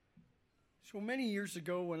So many years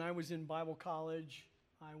ago when I was in Bible college,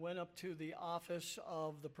 I went up to the office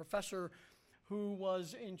of the professor who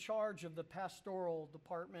was in charge of the pastoral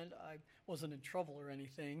department. I wasn't in trouble or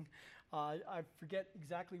anything. I forget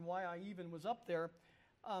exactly why I even was up there.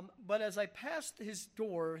 But as I passed his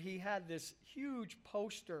door, he had this huge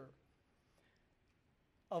poster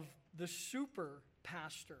of the super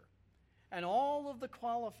pastor and all of the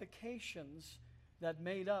qualifications that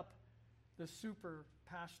made up the super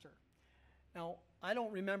pastor. Now, I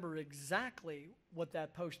don't remember exactly what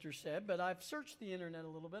that poster said, but I've searched the internet a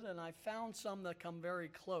little bit and I found some that come very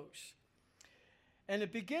close. And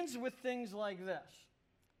it begins with things like this.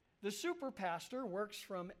 The super pastor works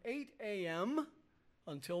from 8 a.m.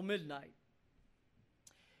 until midnight.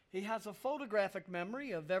 He has a photographic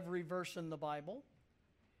memory of every verse in the Bible.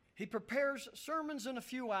 He prepares sermons in a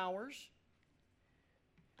few hours,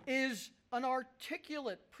 is an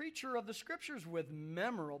articulate preacher of the Scriptures with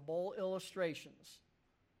memorable illustrations.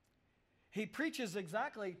 He preaches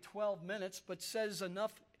exactly 12 minutes, but says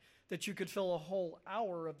enough that you could fill a whole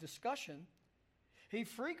hour of discussion. He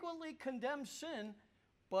frequently condemns sin,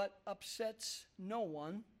 but upsets no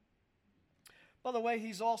one. By the way,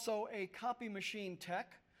 he's also a copy machine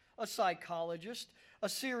tech, a psychologist, a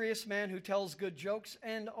serious man who tells good jokes,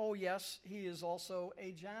 and oh yes, he is also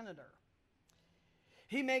a janitor.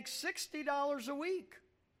 He makes $60 a week,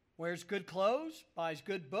 wears good clothes, buys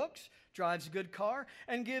good books, drives a good car,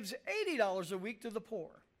 and gives $80 a week to the poor.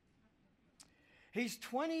 He's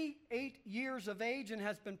 28 years of age and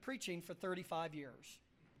has been preaching for 35 years.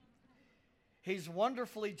 He's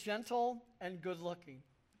wonderfully gentle and good looking.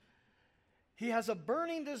 He has a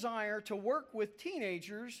burning desire to work with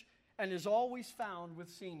teenagers and is always found with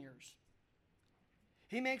seniors.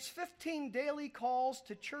 He makes 15 daily calls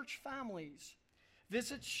to church families,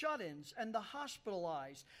 visits shut-ins and the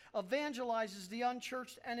hospitalized, evangelizes the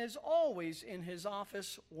unchurched, and is always in his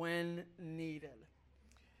office when needed.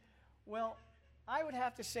 Well, I would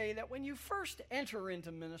have to say that when you first enter into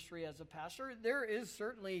ministry as a pastor, there is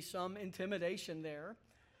certainly some intimidation there,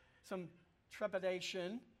 some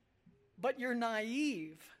trepidation, but you're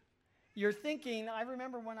naive. You're thinking, I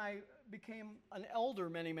remember when I became an elder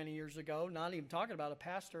many, many years ago, not even talking about a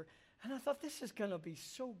pastor, and I thought, this is going to be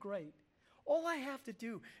so great. All I have to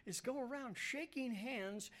do is go around shaking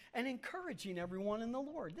hands and encouraging everyone in the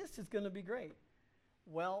Lord. This is going to be great.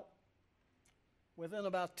 Well, within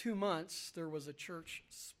about 2 months, there was a church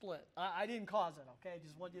split. I didn't cause it, okay? I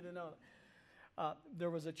just want you to know that. There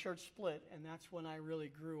was a church split, and that's when I really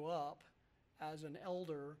grew up as an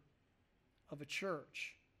elder of a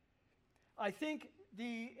church. I think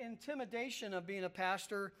the intimidation of being a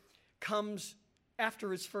pastor comes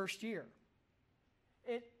after his first year.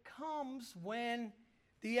 It comes when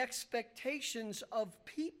the expectations of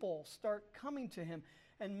people start coming to him.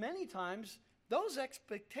 And many times, those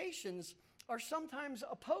expectations are sometimes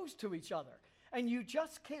opposed to each other. And you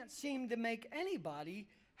just can't seem to make anybody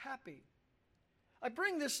happy. I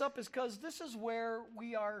bring this up because this is where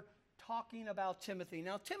we are talking about Timothy.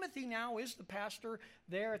 Now, Timothy now is the pastor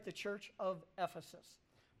there at the church of Ephesus.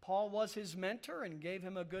 Paul was his mentor and gave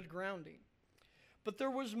him a good grounding. But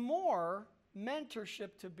there was more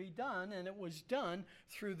mentorship to be done, and it was done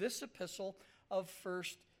through this epistle of 1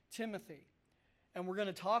 Timothy. And we're going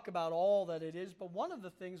to talk about all that it is, but one of the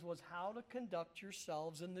things was how to conduct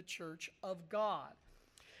yourselves in the church of God.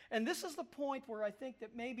 And this is the point where I think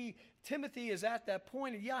that maybe Timothy is at that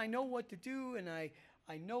point, and yeah, I know what to do, and I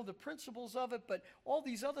know the principles of it, but all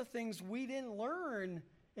these other things we didn't learn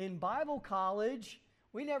in Bible college.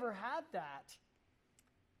 We never had that.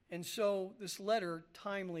 And so this letter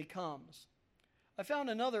timely comes. I found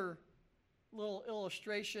another little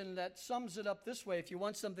illustration that sums it up this way, if you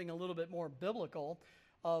want something a little bit more biblical,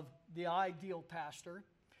 of the ideal pastor.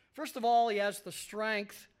 First of all, he has the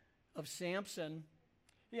strength of Samson.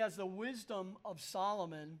 He has the wisdom of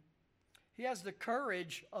Solomon. He has the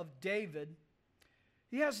courage of David.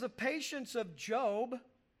 He has the patience of Job.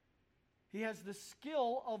 He has the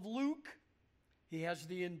skill of Luke. He has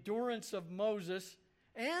the endurance of Moses.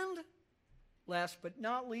 And last but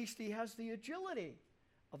not least, he has the agility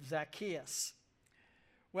of Zacchaeus.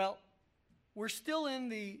 Well, we're still in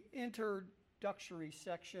the introductory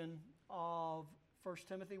section of 1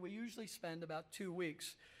 Timothy. We usually spend about 2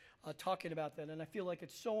 weeks talking about that, and I feel like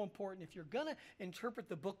it's so important. If you're going to interpret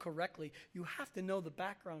the book correctly, you have to know the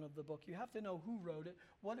background of the book. You have to know who wrote it,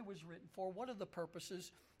 what it was written for, what are the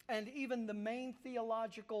purposes, and even the main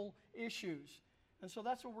theological issues. And so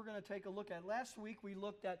that's what we're going to take a look at. Last week we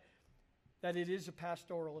looked at that it is a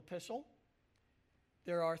pastoral epistle.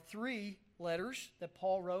 There are 3 letters that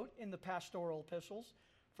Paul wrote in the pastoral epistles: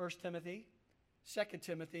 1 Timothy, 2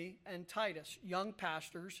 Timothy, and Titus, young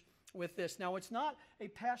pastors, with this. Now, it's not a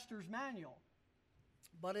pastor's manual,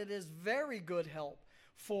 but it is very good help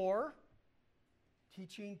for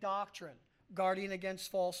teaching doctrine, guarding against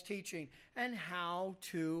false teaching, and how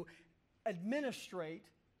to administrate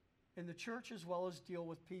in the church as well as deal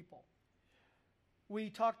with people. We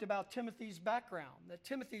talked about Timothy's background. That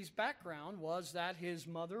Timothy's background was that his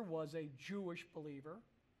mother was a Jewish believer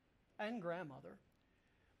and grandmother,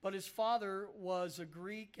 but his father was a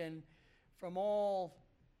Greek, and from all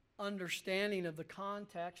understanding of the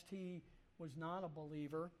context, he was not a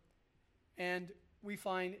believer. And we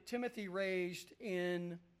find Timothy raised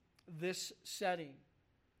in this setting.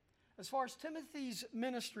 As far as Timothy's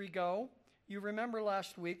ministry go, you remember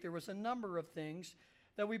last week there was a number of things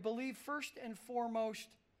that we believe. First and foremost,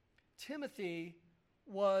 Timothy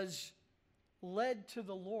was led to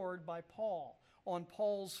the Lord by Paul on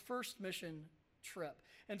Paul's first mission trip.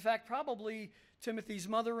 In fact, probably Timothy's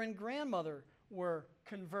mother and grandmother were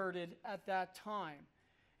converted at that time.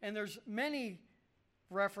 And there's many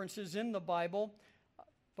references in the Bible.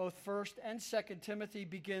 Both 1st and 2nd Timothy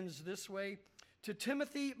begins this way: to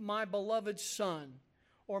Timothy, my beloved son,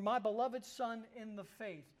 or my beloved son in the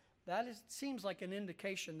faith. Seems like an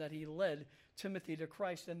indication that he led Timothy to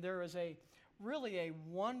Christ. And there is really a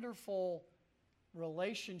wonderful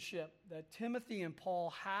relationship that Timothy and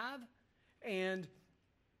Paul have, and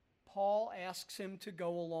Paul asks him to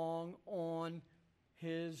go along on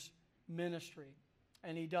his ministry.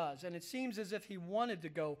 And he does. And it seems as if he wanted to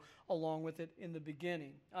go along with it in the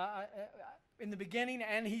beginning.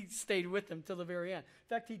 And he stayed with them till the very end.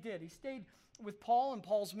 In fact, he did. He stayed with Paul and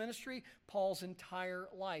Paul's ministry Paul's entire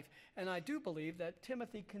life. And I do believe that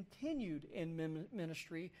Timothy continued in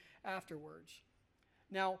ministry afterwards.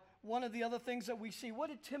 Now, one of the other things that we see, what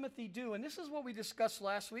did Timothy do? And this is what we discussed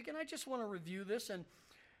last week, and I just want to review this. And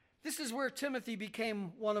this is where Timothy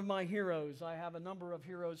became one of my heroes. I have a number of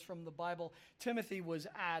heroes from the Bible. Timothy was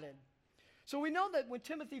added. So we know that when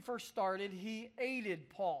Timothy first started, he aided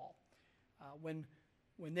Paul. When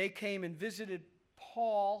they came and visited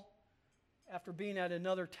Paul after being at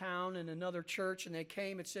another town and another church, and they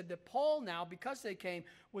came, it said that Paul now, because they came,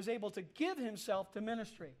 was able to give himself to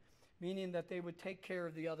ministry, meaning that they would take care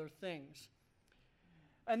of the other things.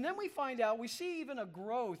 And then we find out, we see even a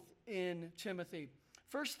growth in Timothy.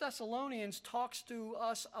 1 Thessalonians talks to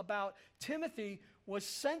us about Timothy was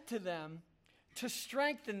sent to them to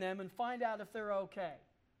strengthen them and find out if they're okay.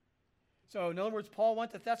 So in other words, Paul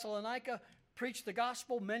went to Thessalonica, preached the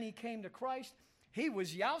gospel, many came to Christ. He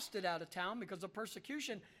was jousted out of town because of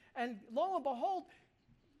persecution. And lo and behold,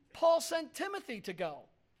 Paul sent Timothy to go.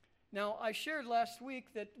 Now, I shared last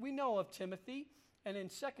week that we know of Timothy, and in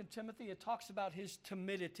 2 Timothy it talks about his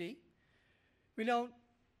timidity. We don't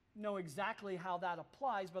know exactly how that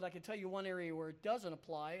applies, but I can tell you one area where it doesn't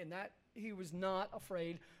apply, and that he was not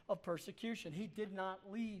afraid of persecution. He did not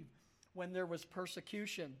leave when there was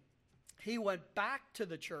persecution. He went back to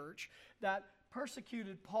the church that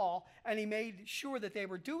persecuted Paul, and he made sure that they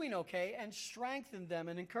were doing okay and strengthened them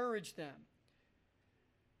and encouraged them.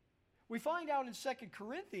 We find out in 2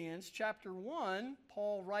 Corinthians chapter 1,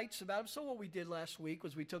 Paul writes about him. So what we did last week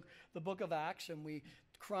was we took the book of Acts and we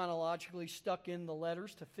chronologically stuck in the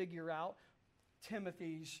letters to figure out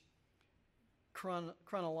Timothy's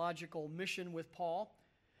chronological mission with Paul.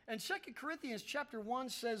 And 2 Corinthians chapter 1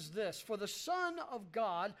 says this: for the Son of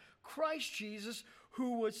God, Christ Jesus,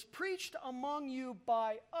 who was preached among you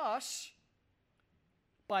by us,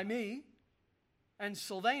 by me, and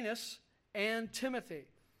Silvanus, and Timothy.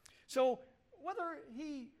 So whether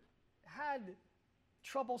he had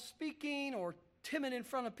trouble speaking or timid in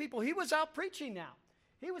front of people, he was out preaching now.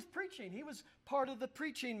 He was preaching. He was part of the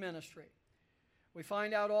preaching ministry. We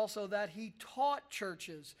find out also that he taught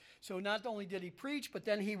churches. So not only did he preach, but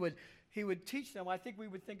then he would teach them. I think we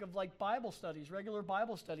would think of like Bible studies, regular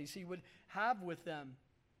Bible studies he would have with them.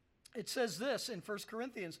 It says this in 1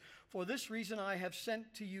 Corinthians, for this reason I have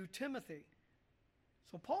sent to you Timothy.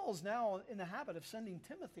 So Paul is now in the habit of sending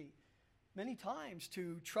Timothy many times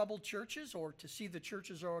to troubled churches or to see the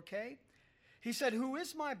churches are okay. He said, who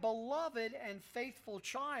is my beloved and faithful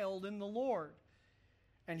child in the Lord?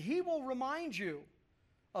 And he will remind you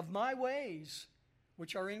of my ways,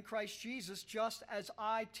 which are in Christ Jesus, just as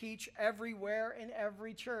I teach everywhere in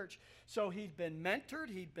every church. So he'd been mentored,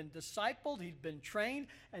 he'd been discipled, he'd been trained,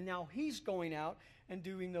 and now he's going out and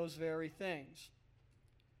doing those very things.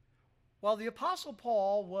 While the Apostle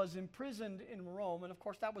Paul was imprisoned in Rome, and of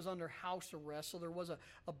course that was under house arrest, so there was a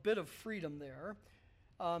bit of freedom there,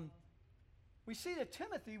 we see that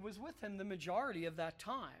Timothy was with him the majority of that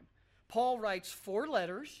time. Paul writes 4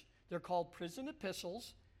 letters. They're called prison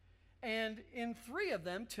epistles. And in 3 of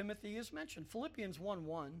them, Timothy is mentioned. Philippians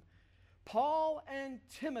 1:1, Paul and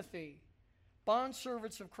Timothy,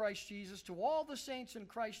 bondservants of Christ Jesus, to all the saints in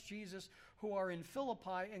Christ Jesus who are in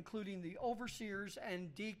Philippi, including the overseers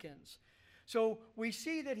and deacons. So we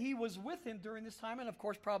see that he was with him during this time, and of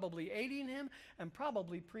course probably aiding him and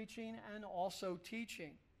probably preaching and also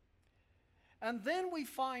teaching. And then we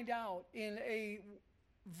find out in a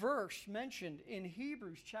verse mentioned in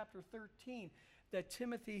Hebrews chapter 13 that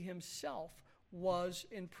Timothy himself was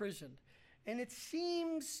imprisoned. And it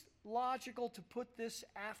seems logical to put this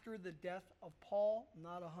after the death of Paul,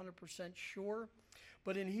 not 100% sure.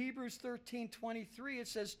 But in Hebrews 13:23 it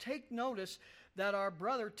says, "Take notice that our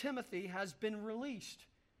brother Timothy has been released,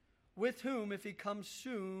 with whom, if he comes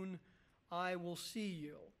soon, I will see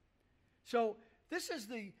you." So this is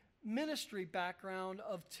the ministry background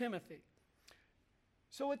of Timothy.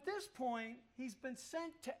 So at this point, he's been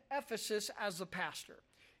sent to Ephesus as a pastor.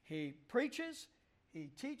 He preaches, he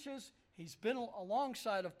teaches, he's been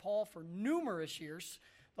alongside of Paul for numerous years.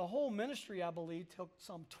 The whole ministry, I believe, took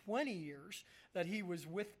some 20 years that he was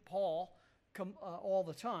with Paul all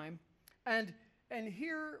the time. And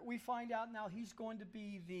here we find out now he's going to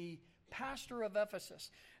be the pastor of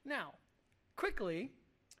Ephesus. Now, quickly,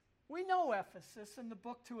 we know Ephesus in the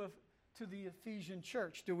book to the Ephesian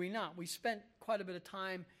church, do we not? We spent quite a bit of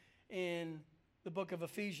time in the book of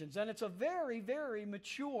Ephesians, and it's a very, very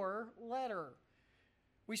mature letter.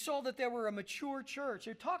 We saw that there were a mature church.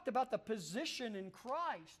 It talked about the position in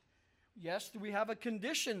Christ. Yes, we have a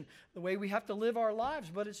condition, the way we have to live our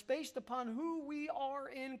lives, but it's based upon who we are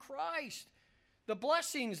in Christ, the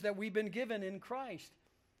blessings that we've been given in Christ.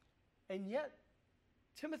 And yet,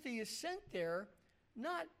 Timothy is sent there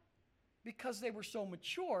not because they were so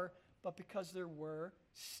mature, but because there were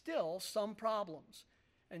still some problems.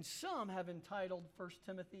 And some have entitled 1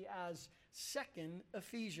 Timothy as 2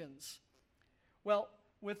 Ephesians. Well,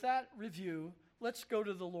 with that review, let's go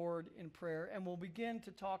to the Lord in prayer, and we'll begin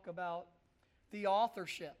to talk about the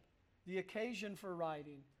authorship, the occasion for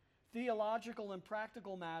writing, theological and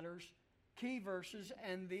practical matters, key verses,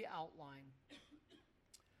 and the outline.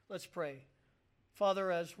 Let's pray.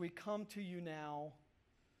 Father, as we come to you now,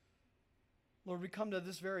 Lord, we come to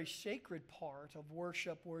this very sacred part of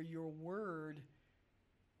worship where your word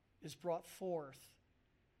is brought forth.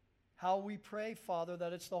 How we pray, Father,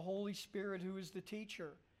 that it's the Holy Spirit who is the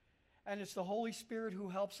teacher, and it's the Holy Spirit who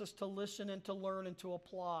helps us to listen and to learn and to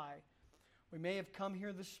apply. We may have come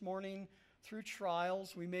here this morning through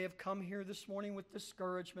trials. We may have come here this morning with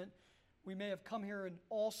discouragement. We may have come here in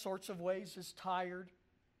all sorts of ways as tired.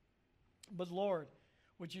 But Lord,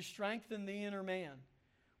 would you strengthen the inner man?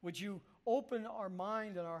 Would you open our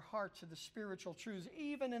mind and our heart to the spiritual truths,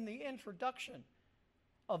 even in the introduction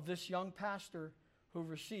of this young pastor who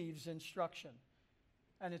receives instruction.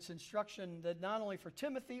 And it's instruction that not only for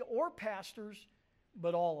Timothy or pastors,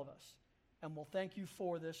 but all of us. And we'll thank you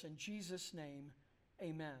for this in Jesus' name,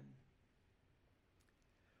 amen.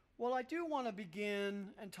 Well, I do want to begin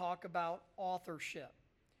and talk about authorship.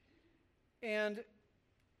 And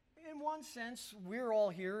in one sense, we're all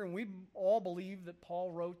here, and we all believe that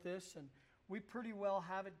Paul wrote this, and we pretty well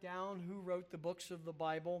have it down who wrote the books of the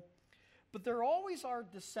Bible. But there always are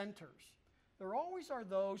dissenters. There always are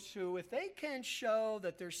those who, if they can show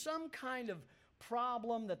that there's some kind of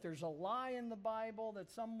problem, that there's a lie in the Bible,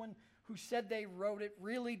 that someone who said they wrote it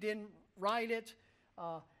really didn't write it,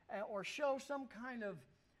 or show some kind of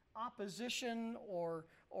opposition or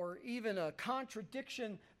even a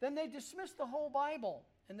contradiction, then they dismiss the whole Bible,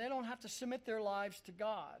 and they don't have to submit their lives to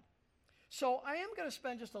God. So I am going to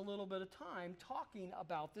spend just a little bit of time talking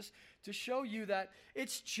about this to show you that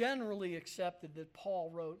it's generally accepted that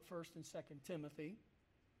Paul wrote 1st and 2nd Timothy,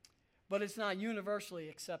 but it's not universally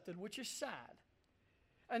accepted, which is sad.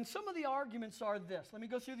 And some of the arguments are this. Let me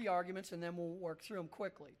go through the arguments, and then we'll work through them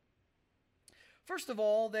quickly. First of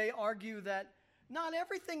all, they argue that not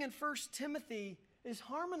everything in 1 Timothy is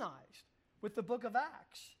harmonized with the book of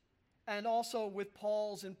Acts and also with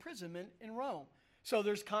Paul's imprisonment in Rome. So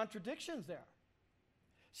there's contradictions there.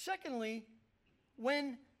 Secondly,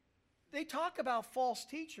 when they talk about false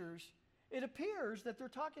teachers, it appears that they're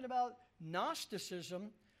talking about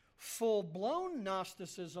Gnosticism, full-blown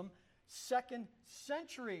Gnosticism, 2nd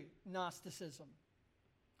century Gnosticism.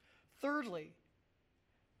 Thirdly,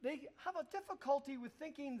 they have a difficulty with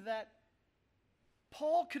thinking that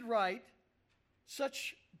Paul could write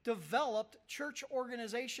such developed church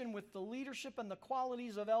organization with the leadership and the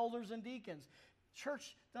qualities of elders and deacons.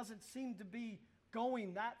 Church doesn't seem to be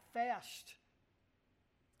going that fast.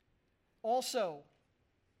 Also,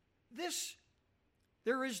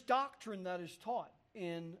 there is doctrine that is taught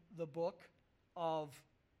in the book of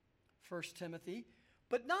 1 Timothy,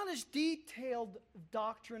 but not as detailed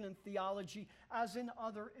doctrine and theology as in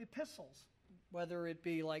other epistles, whether it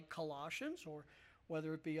be like Colossians or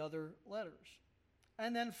whether it be other letters.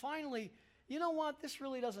 And then finally, you know what? This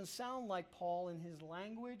really doesn't sound like Paul in his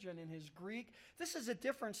language and in his Greek. This is a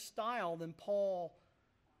different style than Paul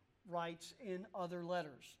writes in other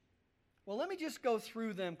letters. Well, let me just go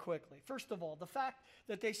through them quickly. First of all, the fact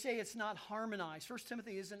that they say it's not harmonized. 1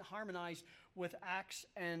 Timothy isn't harmonized with Acts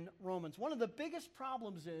and Romans. One of the biggest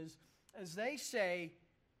problems is, as they say,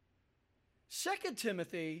 2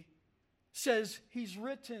 Timothy says he's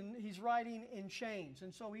writing in chains,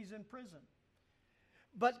 and so he's in prison.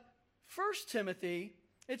 But 1 Timothy,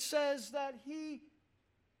 it says that he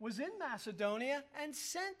was in Macedonia and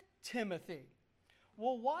sent Timothy.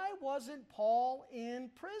 Well, why wasn't Paul in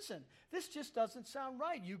prison? This just doesn't sound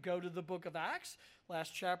right. You go to the book of Acts,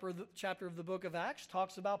 last chapter of the book of Acts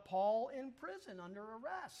talks about Paul in prison under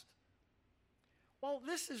arrest. Well,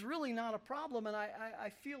 this is really not a problem, and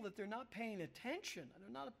I feel that they're not paying attention.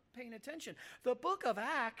 They're not paying attention. The book of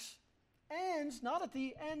Acts ends not at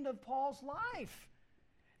the end of Paul's life.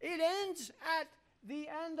 It ends at the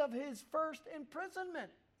end of his first imprisonment.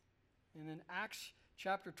 And in Acts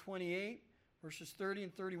chapter 28, verses 30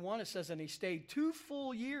 and 31, it says, and he stayed 2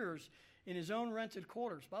 full years in his own rented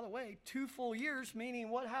quarters. By the way, 2 full years, meaning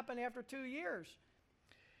what happened after 2 years?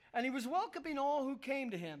 And he was welcoming all who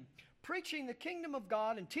came to him, preaching the kingdom of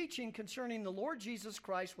God and teaching concerning the Lord Jesus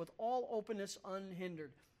Christ with all openness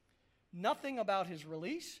unhindered. Nothing about his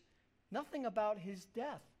release, nothing about his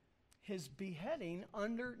death, his beheading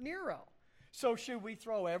under Nero. So should we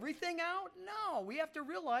throw everything out? No, we have to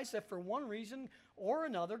realize that for one reason or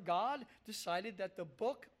another, God decided that the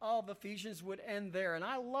book of Ephesians would end there. And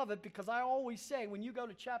I love it because I always say, when you go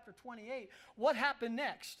to chapter 28, what happened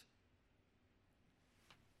next?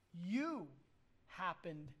 You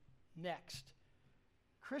happened next.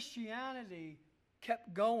 Christianity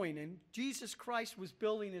kept going, and Jesus Christ was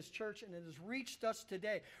building his church, and it has reached us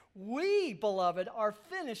today. We, beloved, are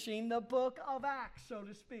finishing the book of Acts, so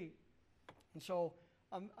to speak. And so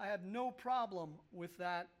I have no problem with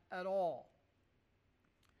that at all.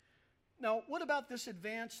 Now, what about this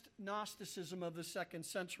advanced Gnosticism of the 2nd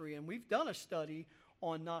century? And we've done a study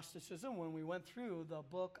on Gnosticism when we went through the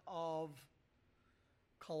book of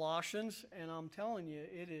Colossians, and I'm telling you,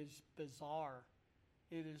 it is bizarre.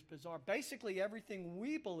 It is bizarre. Basically, everything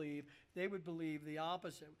we believe, they would believe the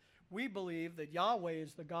opposite. We believe that Yahweh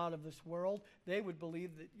is the God of this world. They would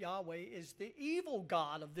believe that Yahweh is the evil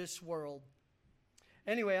God of this world.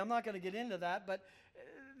 Anyway, I'm not going to get into that, but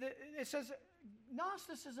it says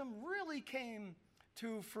Gnosticism really came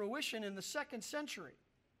to fruition in the 2nd century.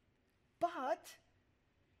 But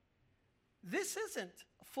this isn't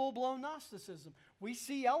full-blown Gnosticism. We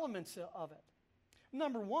see elements of it.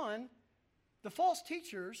 Number one, the false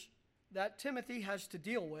teachers that Timothy has to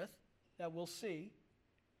deal with, that we'll see,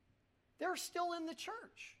 they're still in the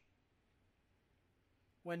church.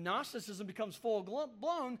 When Gnosticism becomes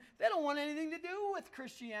full-blown, they don't want anything to do with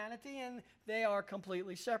Christianity, and they are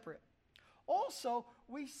completely separate. Also,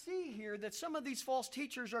 we see here that some of these false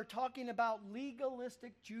teachers are talking about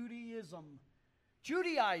legalistic Judaism.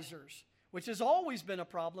 Judaizers, which has always been a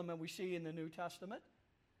problem, and we see in the New Testament.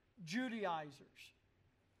 Judaizers.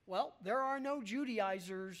 Well, there are no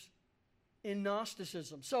Judaizers in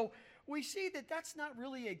Gnosticism. So we see that that's not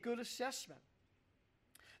really a good assessment.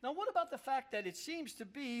 Now, what about the fact that it seems to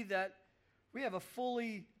be that we have a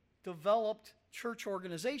fully developed church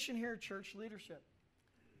organization here, church leadership?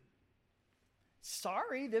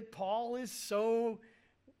 Sorry that Paul is so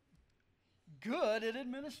good at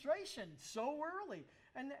administration so early.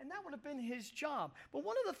 And that would have been his job. But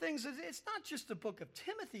one of the things is it's not just the book of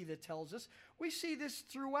Timothy that tells us. We see this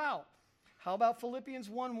throughout. How about Philippians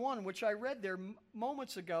 1:1, which I read there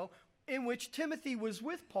moments ago, in which Timothy was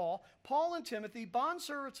with Paul. Paul and Timothy,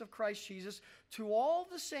 bondservants of Christ Jesus, to all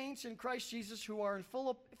the saints in Christ Jesus who are in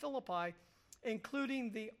Philippi,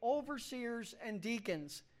 including the overseers and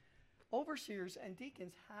deacons. Overseers and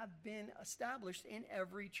deacons have been established in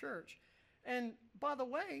every church. And by the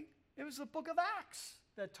way, it was the book of Acts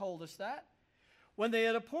that told us that. When they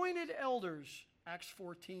had appointed elders, Acts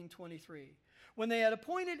 14:23, when they had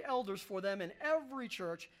appointed elders for them in every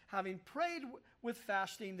church, having prayed with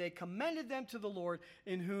fasting, they commended them to the Lord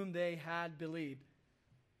in whom they had believed.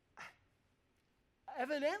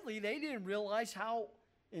 Evidently, they didn't realize how,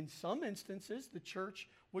 in some instances, the church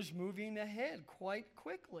was moving ahead quite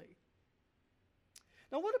quickly.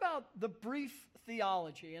 Now, what about the brief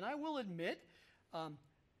theology? And I will admit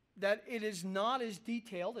that it is not as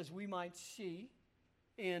detailed as we might see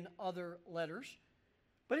in other letters.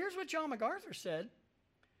 But here's what John MacArthur said.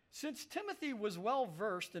 Since Timothy was well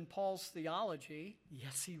versed in Paul's theology,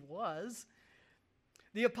 yes, he was,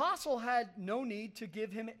 the apostle had no need to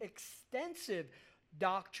give him extensive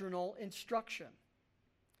doctrinal instruction.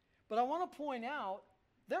 But I want to point out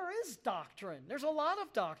there is doctrine. There's a lot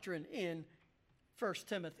of doctrine in 1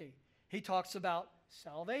 Timothy. He talks about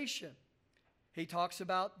salvation. He talks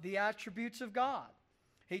about the attributes of God.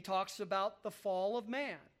 He talks about the fall of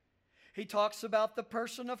man. He talks about the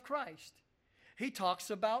person of Christ. He talks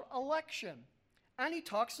about election. And he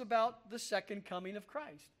talks about the second coming of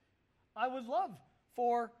Christ. I would love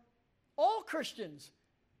for all Christians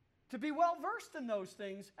to be well versed in those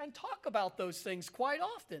things and talk about those things quite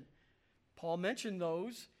often. Paul mentioned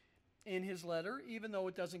those in his letter, even though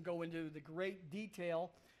it doesn't go into the great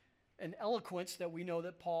detail and eloquence that we know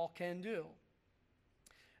that Paul can do.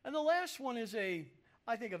 And the last one is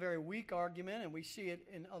I think a very weak argument, and we see it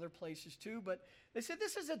in other places too, but they said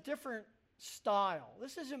this is a different style.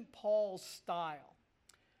 This isn't Paul's style.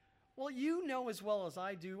 Well, you know as well as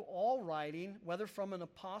I do, all writing, whether from an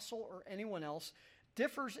apostle or anyone else,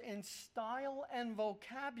 differs in style and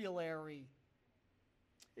vocabulary.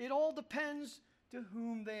 It all depends to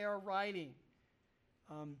whom they are writing.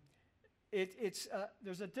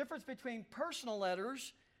 There's a difference between personal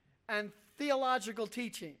letters and theological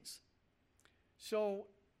teachings. So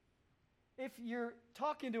if you're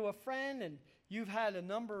talking to a friend and you've had a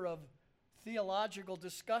number of theological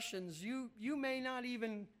discussions, you may not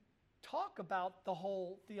even talk about the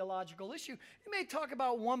whole theological issue. You may talk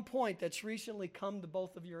about one point that's recently come to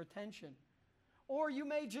both of your attention. Or you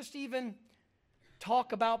may just even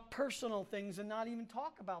talk about personal things and not even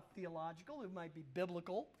talk about theological. It might be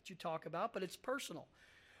biblical, what you talk about, but it's personal.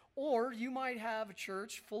 Or you might have a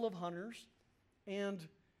church full of hunters, and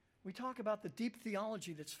we talk about the deep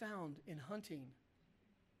theology that's found in hunting.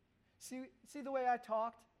 See the way I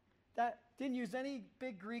talked? That didn't use any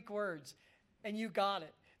big Greek words, and you got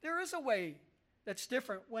it. There is a way that's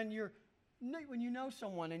different when you know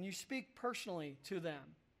someone and you speak personally to them.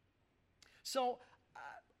 So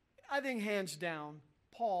I think hands down,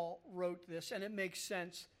 Paul wrote this, and it makes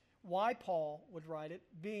sense why Paul would write it,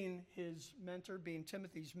 being his mentor, being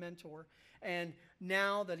Timothy's mentor. And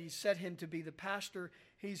now that he's set him to be the pastor,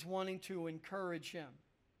 he's wanting to encourage him.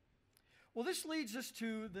 Well, this leads us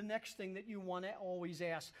to the next thing that you want to always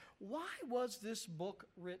ask. Why was this book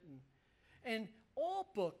written? And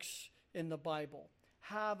all books in the Bible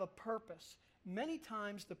have a purpose. Many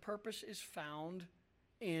times the purpose is found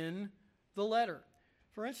in the letter.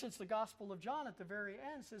 For instance, the Gospel of John at the very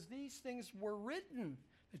end says these things were written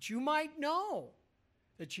that you might know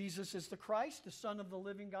that Jesus is the Christ, the Son of the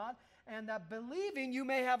living God, and that believing you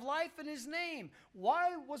may have life in his name.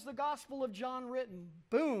 Why was the Gospel of John written?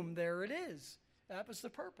 Boom, there it is. That was the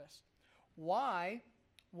purpose. Why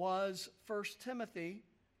was 1 Timothy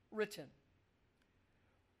written?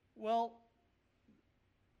 Well,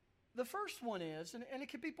 the first one is, and it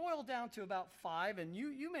can be boiled down to about 5, and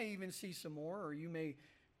you may even see some more, or you may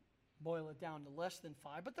boil it down to less than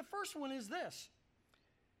 5. But the first one is this.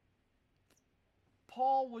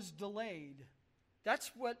 Paul was delayed.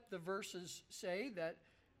 That's what the verses say that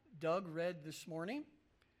Doug read this morning.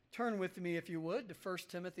 Turn with me, if you would, to 1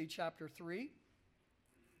 Timothy chapter 3.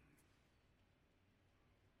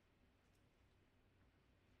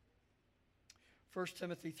 First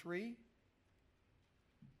Timothy 3,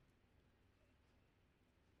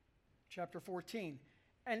 chapter 14.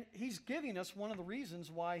 And he's giving us one of the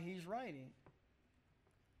reasons why he's writing.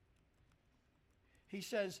 He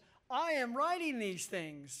says, I am writing these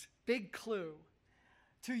things, big clue,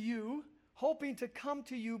 to you, hoping to come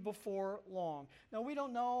to you before long. Now, we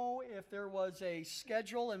don't know if there was a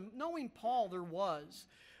schedule, and knowing Paul, there was.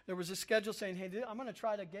 There was a schedule saying, hey, I'm going to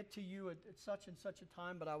try to get to you at such and such a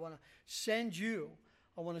time, but I want to send you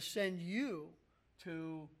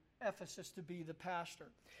to Ephesus to be the pastor.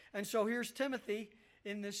 And so here's Timothy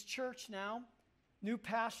in this church now, new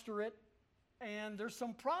pastorate, and there's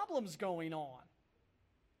some problems going on.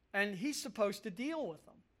 And he's supposed to deal with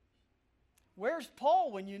them. Where's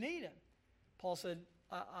Paul when you need him? Paul said,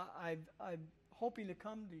 I'm hoping to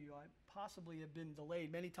come to you. I possibly have been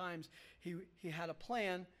delayed. Many times he had a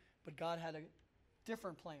plan, but God had a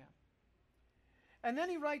different plan. And then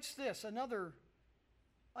he writes this, another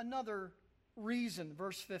reason,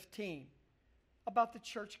 verse 15, about the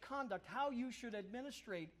church conduct, how you should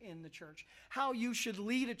administrate in the church, how you should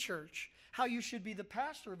lead a church, how you should be the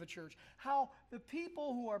pastor of a church, how the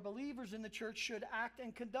people who are believers in the church should act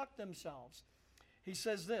and conduct themselves. He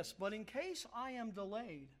says this, but in case I am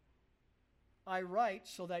delayed, I write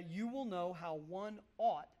so that you will know how one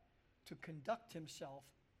ought to conduct himself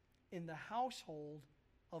in the household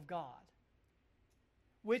of God.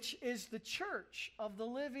 which is the church of the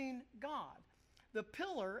living God, the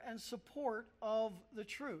pillar and support of the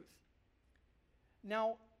truth.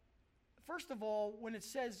 Now, first of all, when it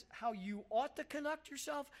says how you ought to conduct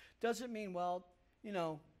yourself, doesn't mean, well,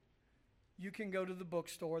 you can go to the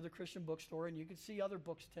bookstore, the Christian bookstore, and you can see other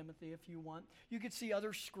books, Timothy, if you want. You could see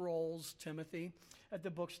other scrolls, Timothy, at the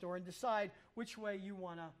bookstore and decide which way you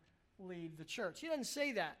want to lead the church. He doesn't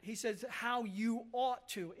say that. He says how you ought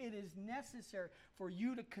to. It is necessary for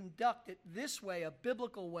you to conduct it this way, a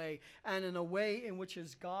biblical way, and in a way in which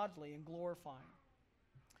is godly and glorifying.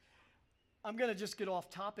 I'm going to just get off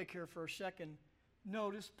topic here for a second.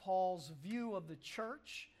 Notice Paul's view of the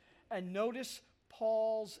church, and notice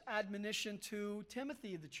Paul's admonition to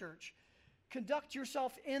Timothy, the church. Conduct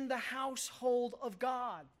yourself in the household of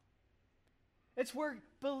God. It's where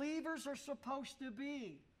believers are supposed to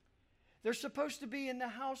be. They're supposed to be in the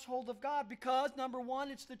household of God because, number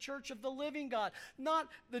one, it's the church of the living God, not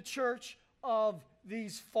the church of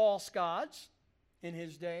these false gods in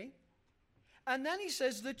his day. And then he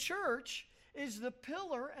says the church is the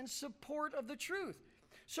pillar and support of the truth.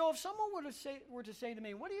 So if someone were to say to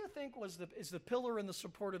me, what do you think is the pillar and the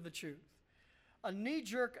support of the truth? A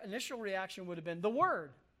knee-jerk initial reaction would have been the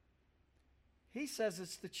Word. He says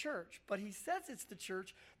it's the church, but he says it's the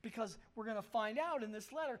church because we're going to find out in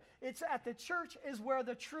this letter, it's at the church is where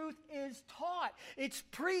the truth is taught. It's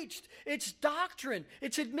preached. It's doctrine.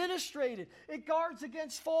 It's administrated. It guards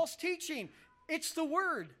against false teaching. It's the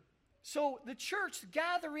Word. So the church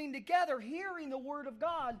gathering together, hearing the Word of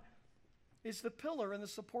God, is the pillar and the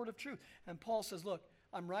support of truth. And Paul says, look,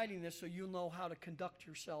 I'm writing this so you'll know how to conduct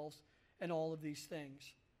yourselves in all of these things.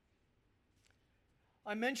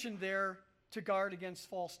 I mentioned there to guard against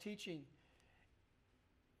false teaching.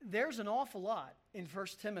 There's an awful lot in 1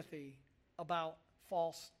 Timothy about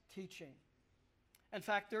false teaching. In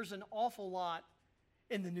fact, there's an awful lot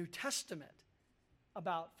in the New Testament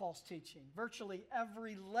about false teaching. Virtually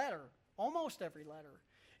every letter, almost every letter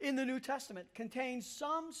in the New Testament contains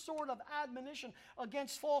some sort of admonition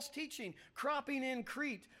against false teaching, cropping in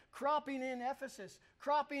Crete, cropping in Ephesus,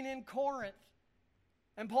 cropping in Corinth.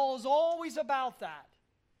 And Paul is always about that.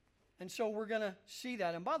 And so we're going to see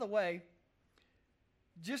that. And by the way,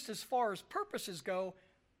 just as far as purposes go,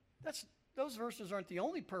 those verses aren't the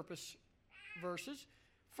only purpose verses.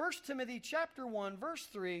 1 Timothy chapter 1, verse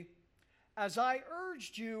 3, as I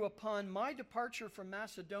urged you upon my departure from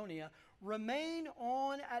Macedonia, remain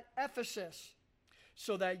on at Ephesus,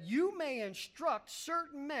 so that you may instruct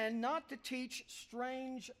certain men not to teach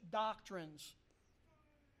strange doctrines.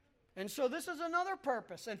 And so this is another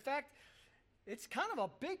purpose. In fact, it's kind of a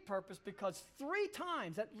big purpose because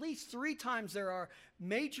at least three times, there are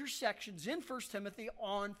major sections in 1 Timothy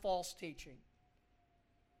on false teaching.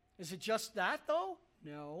 Is it just that, though?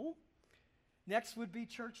 No. Next would be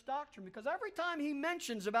church doctrine, because every time he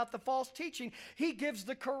mentions about the false teaching, he gives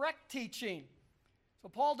the correct teaching. So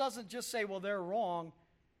Paul doesn't just say, well, they're wrong.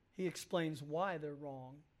 He explains why they're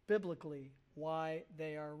wrong, biblically, why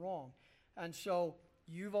they are wrong. And so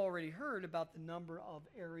you've already heard about the number of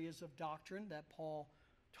areas of doctrine that Paul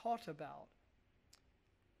taught about.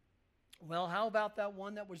 Well, how about that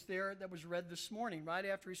one that was there, that was read this morning, right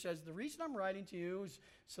after he says, the reason I'm writing to you is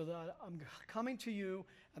so that I'm coming to you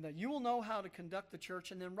and that you will know how to conduct the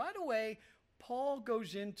church. And then right away, Paul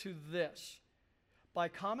goes into this. By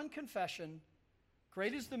common confession,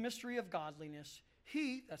 great is the mystery of godliness.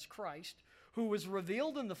 He, that's Christ, who was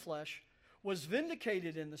revealed in the flesh, was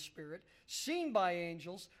vindicated in the Spirit, seen by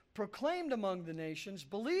angels, proclaimed among the nations,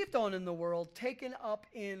 believed on in the world, taken up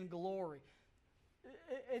in glory.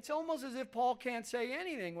 It's almost as if Paul can't say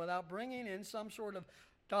anything without bringing in some sort of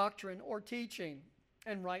doctrine or teaching,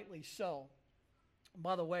 and rightly so.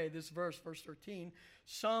 By the way, this verse 13,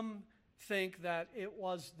 some think that it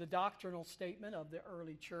was the doctrinal statement of the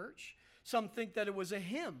early church. Some think that it was a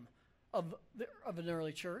hymn of an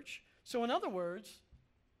early church. So in other words,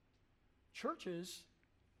 churches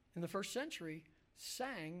in the first century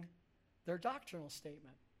sang their doctrinal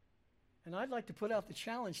statement. And I'd like to put out the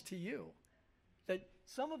challenge to you that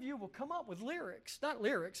some of you will come up with lyrics, not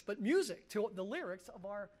lyrics, but music to the lyrics of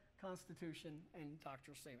our Constitution and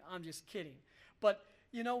doctrinal statement. I'm just kidding. But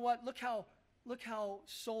you know what? Look how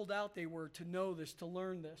sold out they were to know this, to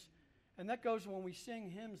learn this. And that goes when we sing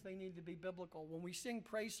hymns, they need to be biblical. When we sing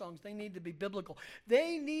praise songs, they need to be biblical.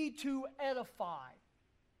 They need to edify.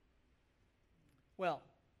 Well,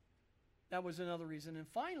 that was another reason. And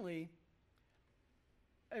finally,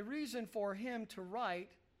 a reason for him to write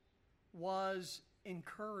was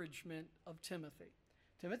encouragement of Timothy.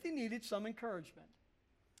 Timothy needed some encouragement.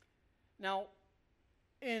 Now,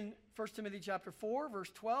 in 1 Timothy chapter 4,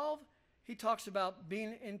 verse 12, he talks about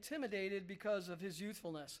being intimidated because of his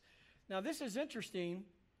youthfulness. Now, this is interesting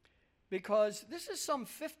because this is some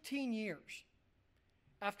 15 years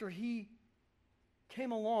after he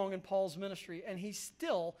came along in Paul's ministry, and he's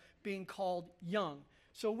still being called young.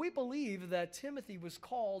 So we believe that Timothy was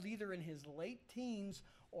called either in his late teens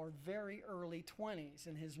or very early 20s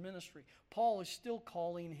in his ministry. Paul is still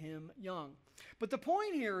calling him young. But the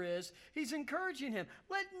point here is he's encouraging him.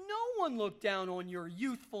 Let no one look down on your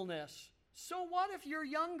youthfulness. So what if you're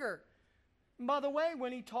younger? And by the way,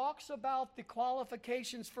 when he talks about the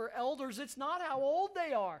qualifications for elders, it's not how old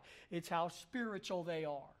they are. It's how spiritual they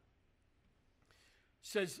are. It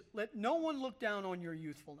says, let no one look down on your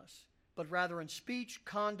youthfulness, but rather in speech,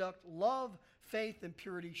 conduct, love, faith, and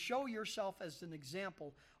purity, show yourself as an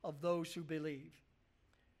example of those who believe.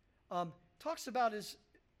 Talks about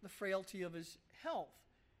the frailty of his health.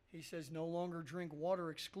 He says, no longer drink water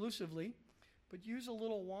exclusively, but use a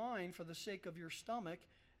little wine for the sake of your stomach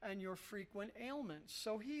and your frequent ailments.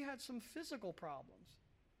 So he had some physical problems.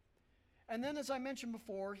 And then, as I mentioned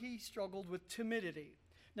before, he struggled with timidity.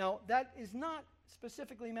 Now, that is not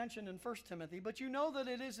specifically mentioned in 1 Timothy, but you know that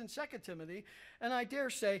it is in 2 Timothy, and I dare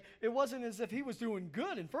say it wasn't as if he was doing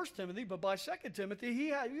good in 1 Timothy, but by 2 Timothy,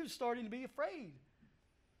 he was starting to be afraid.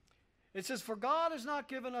 It says, for God has not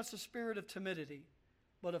given us a spirit of timidity,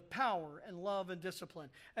 but of power and love and discipline.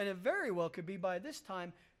 And it very well could be by this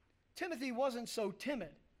time, Timothy wasn't so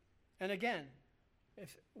timid. And again,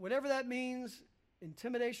 if whatever that means,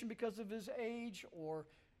 intimidation because of his age, or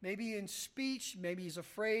maybe in speech, maybe he's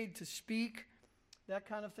afraid to speak, that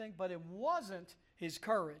kind of thing, but it wasn't his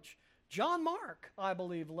courage. John Mark, I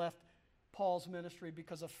believe, left Paul's ministry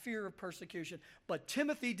because of fear of persecution, but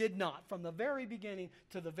Timothy did not, from the very beginning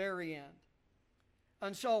to the very end.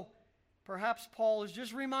 And so perhaps Paul is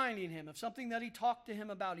just reminding him of something that he talked to him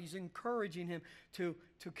about. He's encouraging him to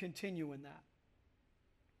continue in that.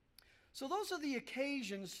 So those are the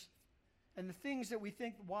occasions and the things that we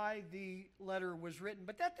think why the letter was written,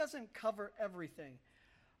 but that doesn't cover everything.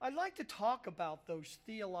 I'd like to talk about those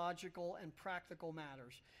theological and practical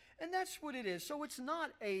matters. And that's what it is. So it's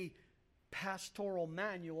not a pastoral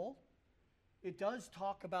manual. It does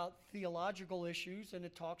talk about theological issues, and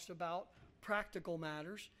it talks about practical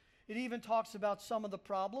matters. It even talks about some of the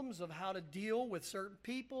problems of how to deal with certain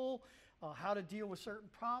people, how to deal with certain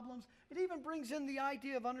problems. It even brings in the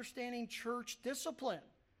idea of understanding church discipline.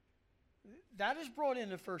 That is brought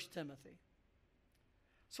into 1 Timothy.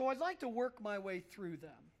 So I'd like to work my way through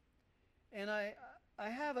them. And I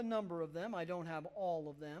have a number of them. I don't have all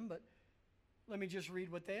of them, but let me just read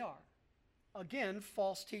what they are. Again,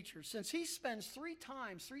 false teachers. Since he spends 3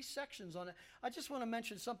 sections on it, I just want to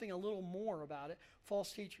mention something a little more about it.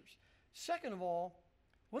 False teachers. Second of all,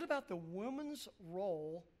 what about the woman's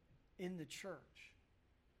role in the church?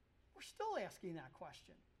 We're still asking that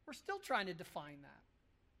question. We're still trying to define that.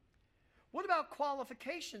 What about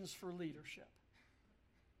qualifications for leadership?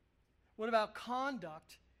 What about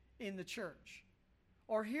conduct in the church?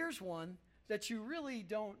 Or here's one that you really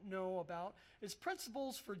don't know about. It's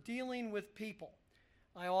principles for dealing with people.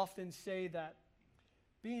 I often say that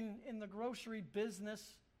being in the grocery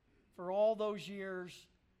business for all those years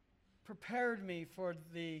prepared me for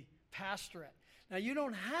the pastorate. Now, you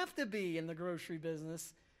don't have to be in the grocery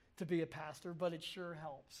business to be a pastor, but it sure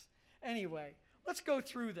helps. Anyway, let's go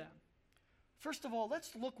through them. First of all,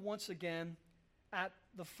 let's look once again at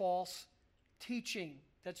the false teaching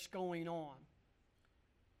that's going on.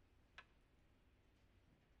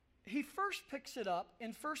 He first picks it up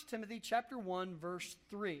in 1 Timothy chapter 1, verse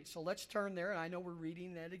 3. So let's turn there, and I know we're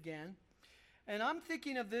reading that again. And I'm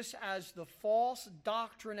thinking of this as the false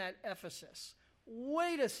doctrine at Ephesus.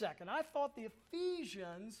 Wait a second, I thought the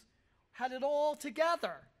Ephesians had it all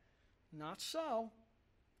together. Not so.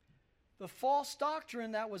 The false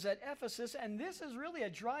doctrine that was at Ephesus, and this is really a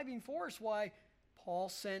driving force why Paul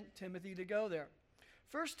sent Timothy to go there.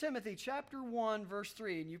 1 Timothy chapter 1, verse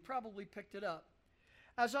 3, and you probably picked it up.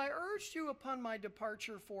 As I urged you upon my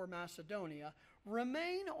departure for Macedonia,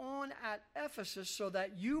 remain on at Ephesus so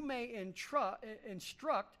that you may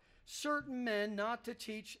instruct certain men not to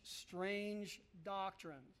teach strange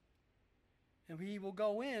doctrines. And he will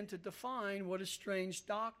go in to define what is strange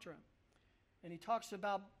doctrine. And he talks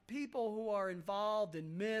about people who are involved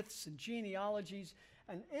in myths and genealogies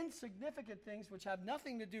and insignificant things which have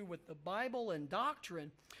nothing to do with the Bible and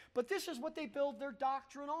doctrine. But this is what they build their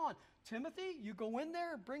doctrine on. Timothy, you go in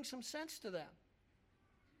there and bring some sense to them.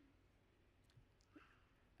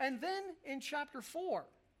 And then in chapter 4,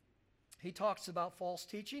 he talks about false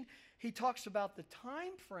teaching. He talks about the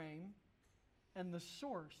time frame and the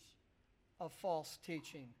source of false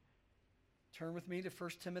teaching. Turn with me to 1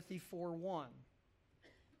 Timothy 4:1.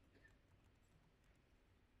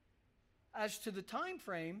 As to the time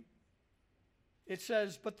frame, it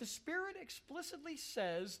says, but the Spirit explicitly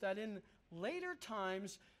says that in later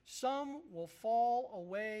times some will fall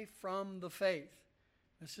away from the faith.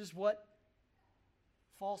 This is what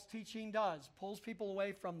false teaching does. Pulls people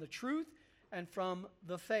away from the truth and from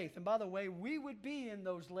the faith. And by the way, we would be in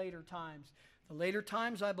those later times. The later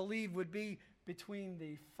times, I believe, would be between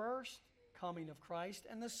the first coming of Christ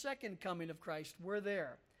and the second coming of Christ. We're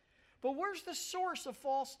there. But where's the source of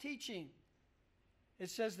false teaching? It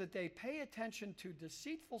says that they pay attention to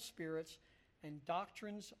deceitful spirits and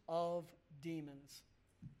doctrines of demons.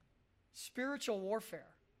 Spiritual warfare.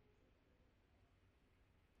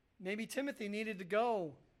 Maybe Timothy needed to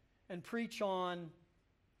go and preach on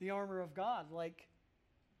the armor of God like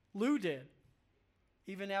Lou did,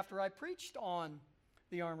 even after I preached on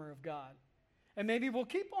the armor of God. And maybe we'll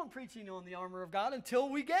keep on preaching on the armor of God until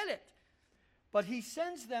we get it. But he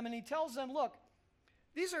sends them and he tells them, look,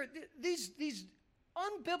 these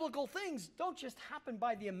unbiblical things don't just happen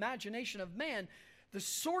by the imagination of man. The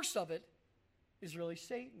source of it is really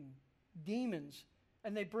Satan, demons,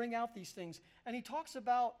 and they bring out these things. And he talks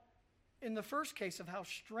about, in the first case, of how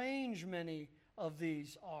strange many of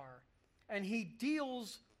these are. And he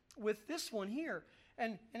deals with this one here.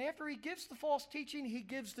 And after he gives the false teaching, he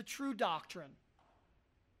gives the true doctrine.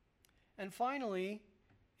 And finally,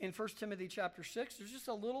 in 1 Timothy chapter 6, there's just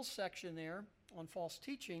a little section there on false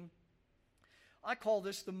teaching. I call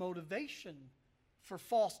this the motivation for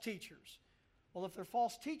false teachers. Well, if they're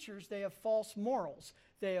false teachers, they have false morals.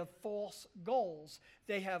 They have false goals.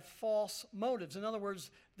 They have false motives. In other words,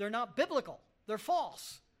 they're not biblical. They're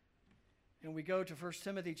false. And we go to 1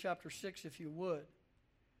 Timothy chapter 6, if you would.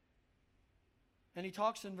 And he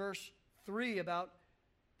talks in verse 3 about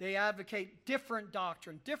they advocate different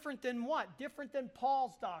doctrine. Different than what? Different than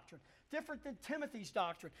Paul's doctrine. Different than Timothy's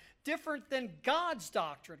doctrine. Different than God's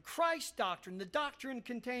doctrine, Christ's doctrine, the doctrine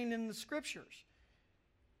contained in the Scriptures.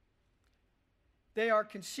 They are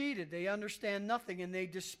conceited, they understand nothing, and they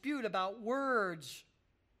dispute about words.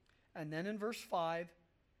 And then in verse 5,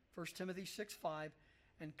 1 Timothy 6:5,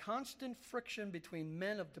 and constant friction between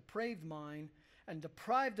men of depraved mind and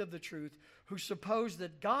deprived of the truth, who suppose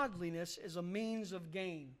that godliness is a means of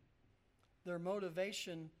gain. Their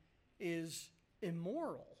motivation is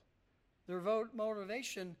immoral. Their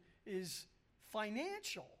motivation is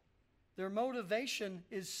financial. Their motivation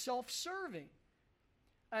is self-serving.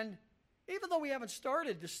 And even though we haven't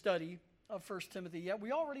started the study of 1 Timothy yet,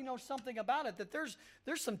 we already know something about it, that there's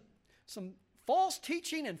some false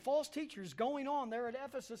teaching and false teachers going on there at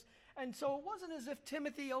Ephesus. And so it wasn't as if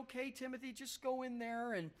Timothy, just go in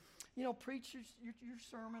there and, preach your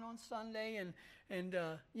sermon on Sunday and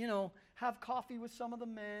have coffee with some of the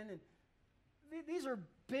men. And these are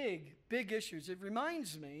big, big issues. It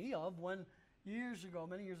reminds me of when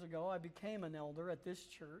many years ago, I became an elder at this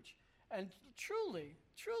church and truly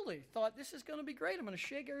thought this is going to be great. I'm going to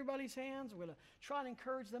shake everybody's hands. I'm going to try to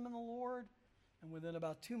encourage them in the Lord. And within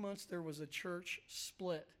about 2 months, there was a church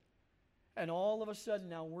split. And all of a sudden,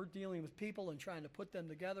 now we're dealing with people and trying to put them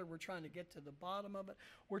together. We're trying to get to the bottom of it.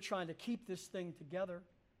 We're trying to keep this thing together.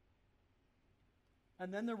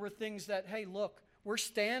 And then there were things that, hey, look, we're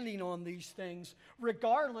standing on these things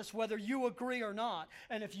regardless whether you agree or not.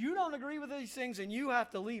 And if you don't agree with these things and you have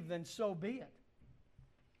to leave, then so be it.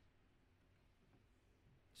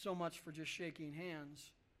 So much for just shaking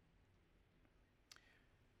hands.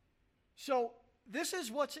 So this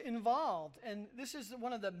is what's involved, and this is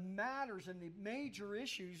one of the matters and the major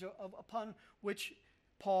issues upon which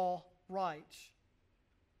Paul writes.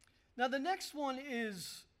 Now the next one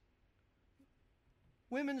is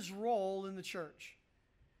women's role in the church.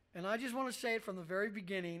 And I just want to say it from the very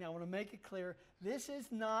beginning. I want to make it clear. This is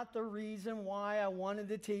not the reason why I wanted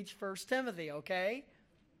to teach 1 Timothy, okay?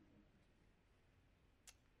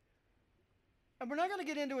 And we're not going to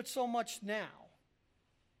get into it so much now.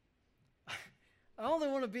 I only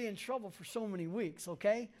want to be in trouble for so many weeks,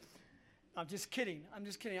 okay? I'm just kidding.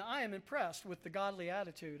 I am impressed with the godly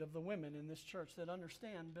attitude of the women in this church that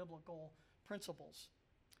understand biblical principles.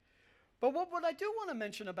 But what I do want to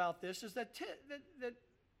mention about this is that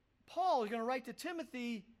Paul is going to write to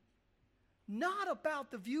Timothy not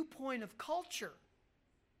about the viewpoint of culture.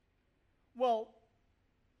 Well,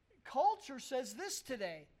 culture says this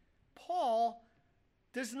today. Paul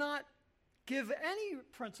does not give any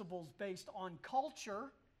principles based on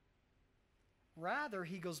culture. Rather,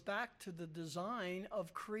 he goes back to the design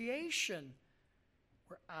of creation,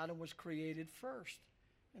 where Adam was created first.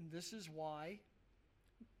 And this is why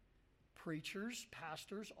preachers,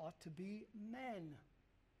 pastors ought to be men.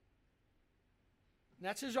 And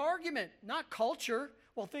that's his argument, not culture.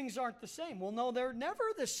 Well, things aren't the same. Well, no, they're never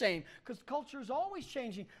the same because culture is always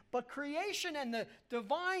changing. But creation and the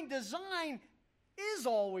divine design is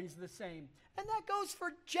always the same. And that goes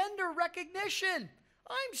for gender recognition.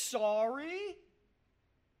 I'm sorry.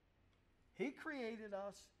 He created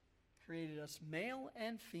us male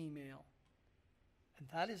and female. And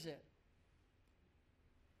that is it.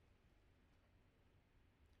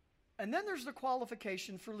 And then there's the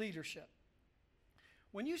qualification for leadership.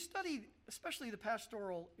 When you study, especially the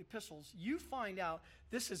pastoral epistles, you find out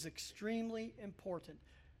this is extremely important.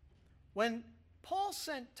 When Paul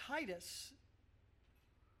sent Titus,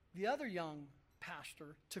 the other young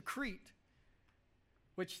pastor, to Crete,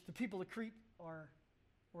 which the people of Crete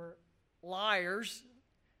were liars,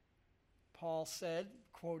 Paul said,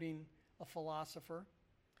 quoting a philosopher.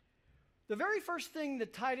 The very first thing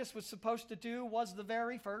that Titus was supposed to do was the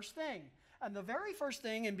very first thing. And the very first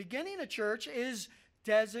thing in beginning a church is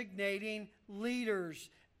designating leaders,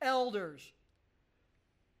 elders.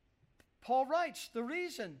 Paul writes,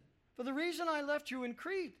 for the reason I left you in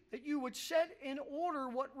Crete, that you would set in order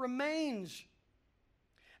what remains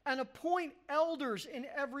and appoint elders in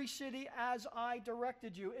every city as I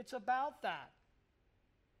directed you. It's about that.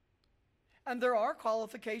 And there are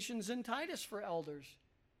qualifications in Titus for elders.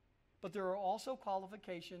 But there are also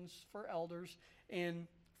qualifications for elders in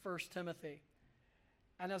 1 Timothy.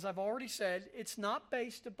 And as I've already said, it's not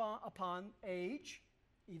based upon age,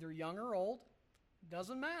 either young or old. It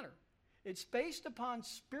doesn't matter. It's based upon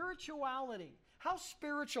spirituality. How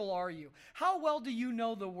spiritual are you? How well do you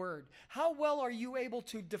know the Word? How well are you able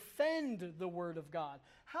to defend the Word of God?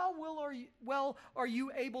 How well are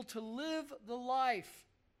you able to live the life?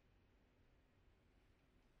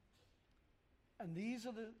 And these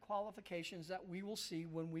are the qualifications that we will see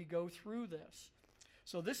when we go through this.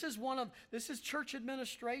 So this is church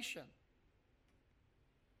administration.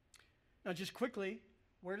 Now just quickly,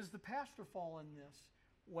 where does the pastor fall in this?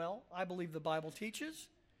 Well, I believe the Bible teaches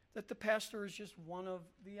that the pastor is just one of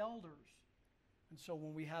the elders. And so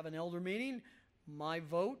when we have an elder meeting, my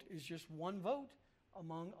vote is just one vote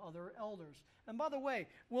among other elders. And by the way,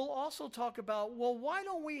 we'll also talk about, well, why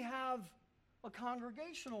don't we have a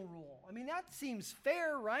congregational rule? I mean, that seems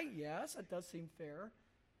fair, right? Yes, it does seem fair.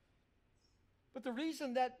 But the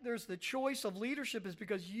reason that there's the choice of leadership is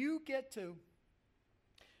because you get to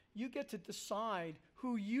decide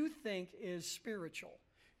who you think is spiritual,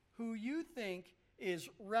 who you think is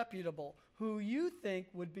reputable, who you think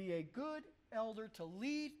would be a good elder to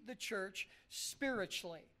lead the church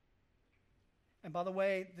spiritually. And by the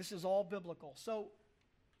way, this is all biblical. So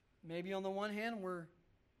maybe on the one hand, we're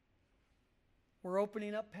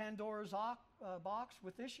opening up Pandora's box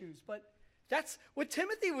with issues, but that's what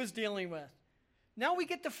Timothy was dealing with. Now we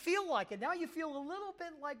get to feel like it. Now you feel a little bit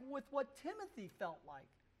like with what Timothy felt like.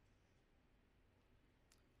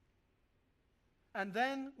 And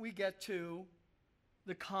then we get to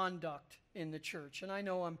the conduct in the church. And I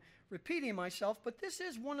know I'm repeating myself, but this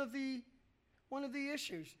is one of the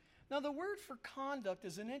issues. Now the word for conduct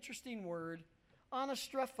is an interesting word,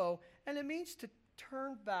 anastrepho, and it means to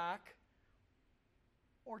turn back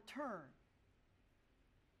or turn.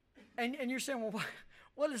 And you're saying, well,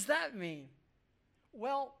 what does that mean?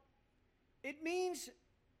 Well, it means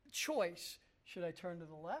choice. Should I turn to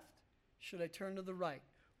the left? Should I turn to the right?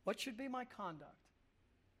 What should be my conduct?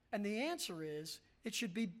 And the answer is, it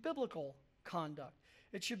should be biblical conduct.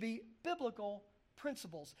 It should be biblical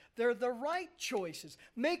principles. They're the right choices,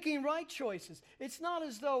 making right choices. It's not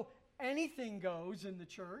as though anything goes in the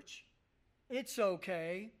church. It's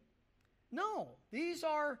okay. No, these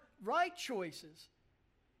are right choices.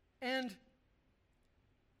 And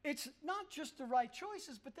it's not just the right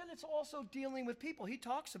choices, but then it's also dealing with people. He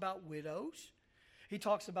talks about widows. He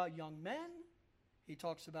talks about young men. He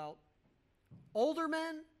talks about older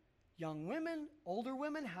men, young women, older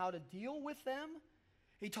women, how to deal with them.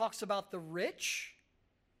 He talks about the rich.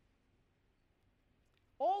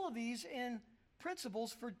 All of these in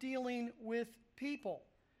principles for dealing with people.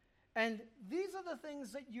 And these are the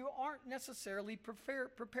things that you aren't necessarily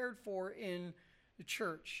prepared for in the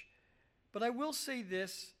church. But I will say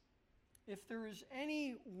this, if there is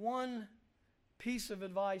any one piece of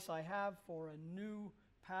advice I have for a new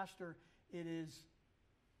pastor, it is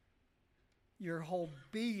your whole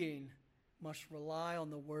being must rely on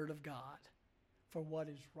the Word of God for what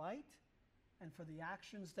is right and for the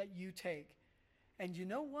actions that you take. And you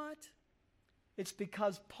know what? It's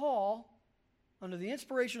because Paul, under the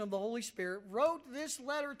inspiration of the Holy Spirit, wrote this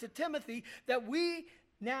letter to Timothy that we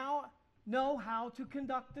now know how to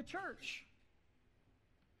conduct the church.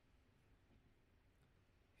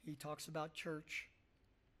 He talks about church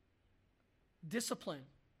discipline.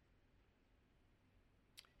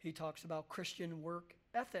 He talks about Christian work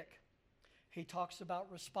ethic. He talks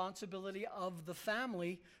about responsibility of the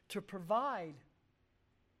family to provide.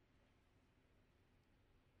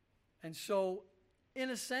 And so, in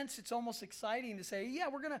a sense, it's almost exciting to say, yeah,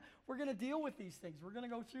 we're gonna deal with these things. We're gonna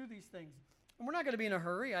go through these things. And we're not going to be in a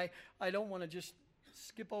hurry. I don't want to just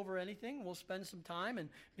skip over anything. We'll spend some time and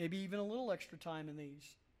maybe even a little extra time in these.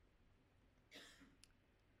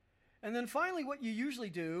 And then finally, what you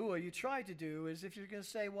usually do, or you try to do, is if you're going to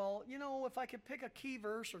say, well, if I could pick a key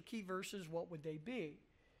verse or key verses, what would they be?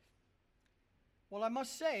 Well, I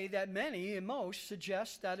must say that many and most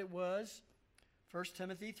suggest that it was 1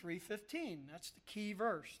 Timothy 3:15. That's the key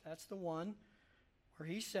verse. That's the one where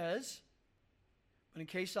he says, "But in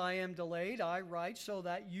case I am delayed, I write so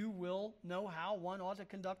that you will know how one ought to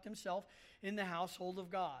conduct himself in the household of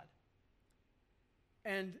God."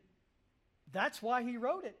 And that's why he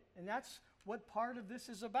wrote it. And that's what part of this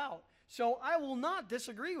is about. So I will not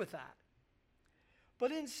disagree with that.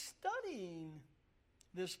 But in studying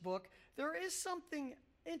this book, there is something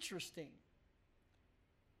interesting.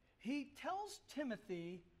 He tells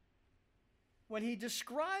Timothy, when he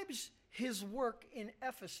describes his work in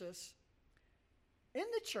Ephesus, in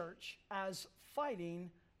the church, as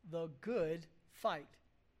fighting the good fight.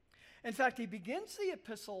 In fact, he begins the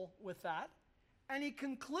epistle with that, and he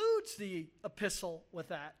concludes the epistle with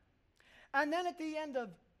that. And then at the end of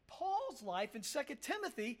Paul's life in 2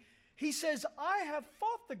 Timothy, he says, I have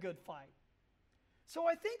fought the good fight. So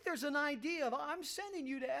I think there's an idea of, I'm sending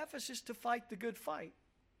you to Ephesus to fight the good fight.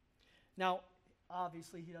 Now,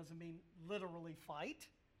 obviously, he doesn't mean literally fight.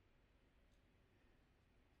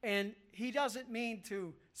 And he doesn't mean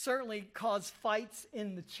to certainly cause fights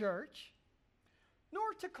in the church,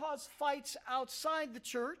 nor to cause fights outside the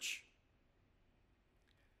church,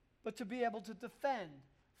 but to be able to defend.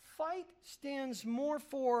 Fight stands more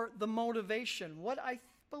for the motivation. What I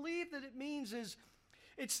believe that it means is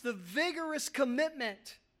it's the vigorous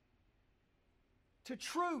commitment to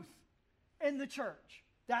truth in the church.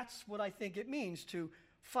 That's what I think it means to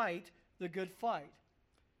fight the good fight.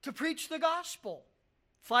 To preach the gospel,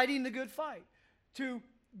 fighting the good fight. To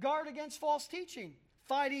guard against false teaching,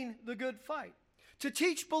 fighting the good fight. To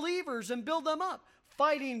teach believers and build them up,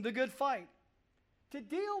 fighting the good fight. To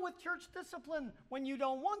deal with church discipline when you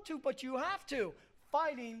don't want to, but you have to,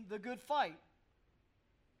 fighting the good fight.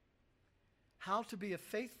 How to be a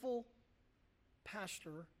faithful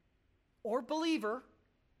pastor or believer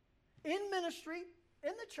in ministry,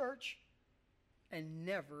 in the church, and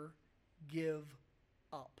never give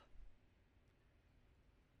up.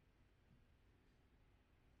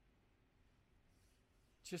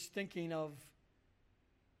 Just thinking of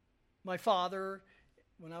my father.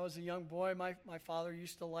 When I was a young boy, my father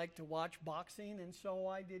used to like to watch boxing, and so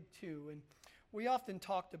I did too. And we often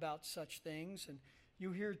talked about such things, and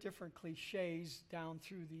you hear different cliches down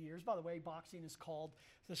through the years. By the way, boxing is called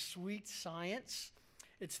the sweet science.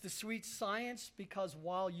 It's the sweet science because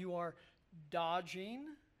while you are dodging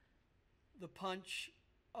the punch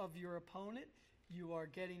of your opponent, you are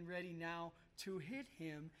getting ready now to hit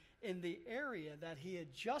him in the area that he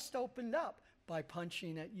had just opened up by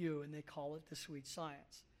punching at you, and they call it the sweet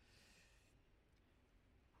science.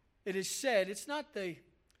 It is said it's not the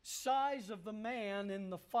size of the man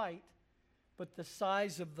in the fight, but the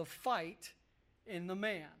size of the fight in the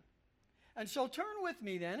man. And so turn with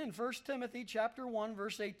me then in 1 Timothy chapter 1,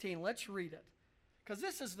 verse 18. Let's read it. Because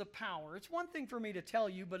this is the power. It's one thing for me to tell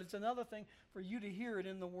you, but it's another thing for you to hear it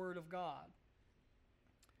in the Word of God.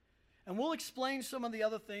 And we'll explain some of the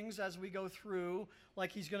other things as we go through,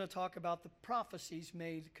 like he's going to talk about the prophecies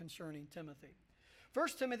made concerning Timothy. 1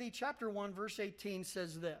 Timothy chapter 1, verse 18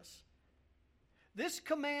 says this. This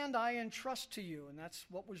command I entrust to you, and that's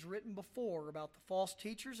what was written before about the false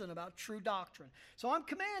teachers and about true doctrine. So I'm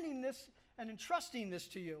commanding this and entrusting this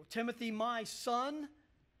to you. Timothy, my son,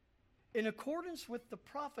 in accordance with the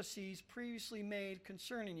prophecies previously made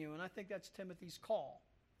concerning you. And I think that's Timothy's call.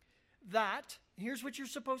 That, here's what you're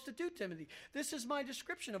supposed to do, Timothy. This is my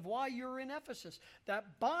description of why you're in Ephesus.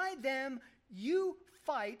 That by them you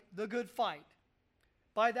fight the good fight.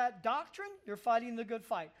 By that doctrine, you're fighting the good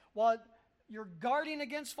fight. While you're guarding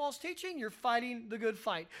against false teaching, you're fighting the good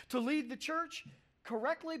fight. To lead the church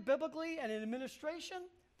correctly, biblically, and in administration,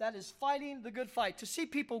 that is fighting the good fight. To see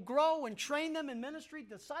people grow and train them in ministry,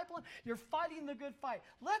 discipline, you're fighting the good fight.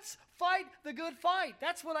 Let's fight the good fight.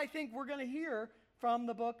 That's what I think we're going to hear from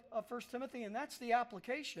the book of 1 Timothy, and that's the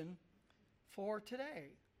application for today.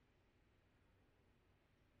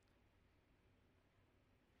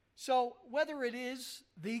 So whether it is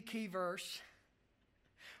the key verse,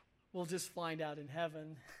 we'll just find out in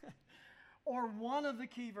heaven. or one of the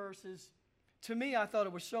key verses. To me, I thought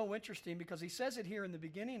it was so interesting because he says it here in the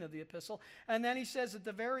beginning of the epistle, and then he says at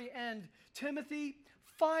the very end, Timothy,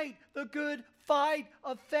 fight the good fight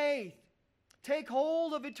of faith. Take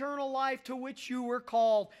hold of eternal life to which you were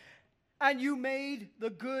called, and you made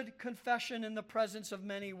the good confession in the presence of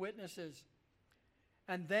many witnesses.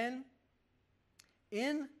 And then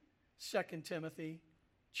in 2 Timothy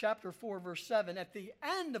chapter 4, verse 7, at the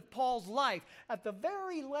end of Paul's life, at the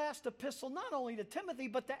very last epistle, not only to Timothy,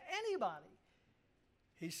 but to anybody,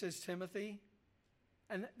 he says, Timothy,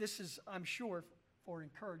 and this is, I'm sure, for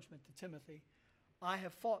encouragement to Timothy, I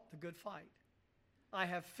have fought the good fight. I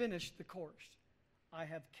have finished the course. I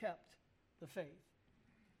have kept the faith.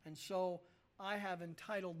 And so I have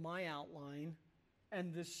entitled my outline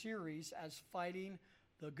and this series as Fighting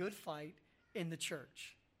the Good Fight in the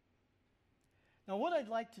Church. Now, what I'd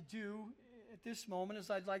like to do at this moment is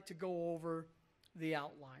I'd like to go over the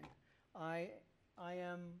outline. I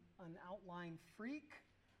am an outline freak.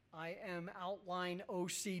 I am outline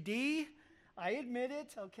OCD. I admit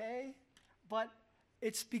it, okay? But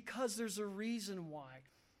it's because there's a reason why.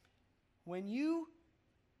 When you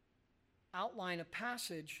outline a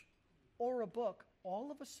passage or a book,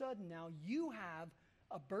 all of a sudden now you have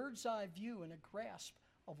a bird's eye view and a grasp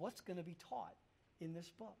of what's going to be taught in this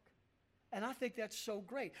book. And I think that's so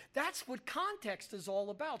great. That's what context is all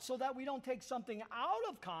about, so that we don't take something out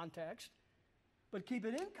of context, but keep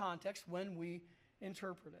it in context when we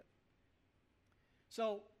interpret it.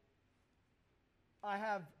 So I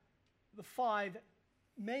have the 5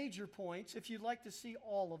 major points. If you'd like to see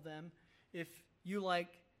all of them, if you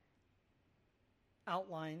like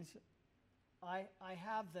outlines, I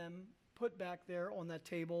have them put back there on that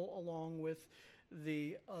table along with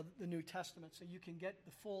the New Testament, so you can get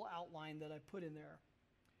the full outline that I put in there.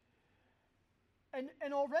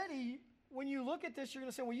 And already, when you look at this, you're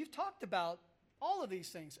going to say, well, you've talked about all of these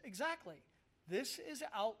things. Exactly. This is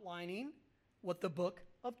outlining what the book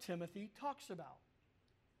of Timothy talks about.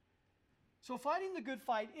 So fighting the good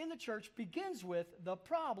fight in the church begins with the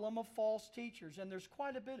problem of false teachers. And there's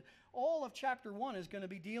quite a bit, all of chapter 1 is going to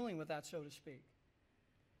be dealing with that, so to speak.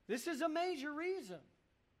 This is a major reason.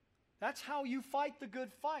 That's how you fight the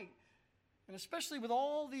good fight. And especially with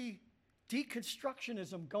all the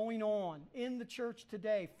deconstructionism going on in the church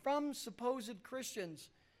today from supposed Christians,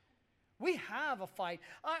 we have a fight.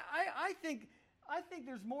 I think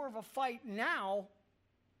there's more of a fight now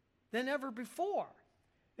than ever before.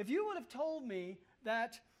 If you would have told me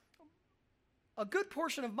that a good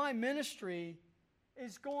portion of my ministry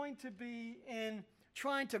is going to be in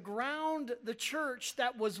trying to ground the church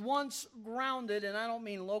that was once grounded, and I don't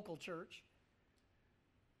mean local church,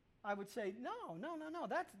 I would say, no.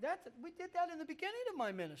 That's we did that in the beginning of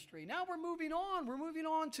my ministry. Now we're moving on. We're moving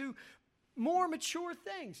on to more mature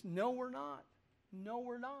things. No, we're not. No,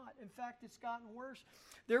 we're not. In fact, it's gotten worse.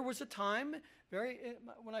 There was a time,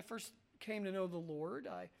 when I first came to know the Lord,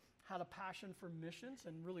 I had a passion for missions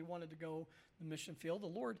and really wanted to go the mission field. The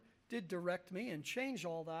Lord did direct me and change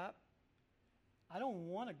all that. I don't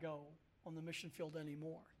want to go on the mission field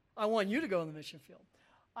anymore. I want you to go on the mission field.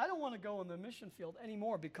 I don't want to go on the mission field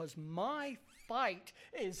anymore because my fight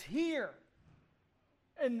is here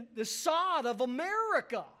in the sod of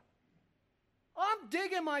America. I'm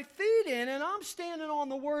digging my feet in and I'm standing on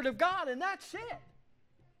the Word of God, and that's it.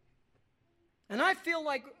 And I feel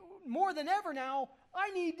like more than ever now,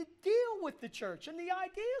 I need to deal with the church and the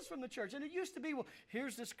ideas from the church. And it used to be, well,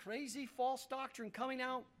 here's this crazy false doctrine coming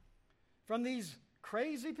out from these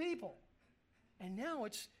crazy people. And now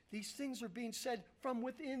these things are being said from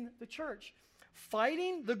within the church.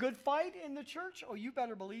 Fighting the good fight in the church? Oh, you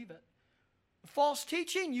better believe it. False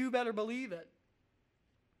teaching? You better believe it.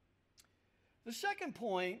 The second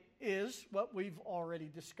point is what we've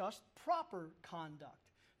already discussed, proper conduct.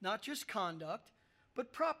 Not just conduct,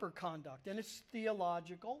 but proper conduct. And it's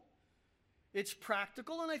theological, it's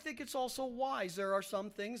practical, and I think it's also wise. There are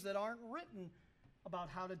some things that aren't written about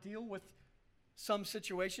how to deal with some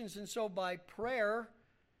situations. And so by prayer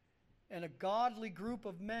and a godly group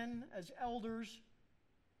of men as elders,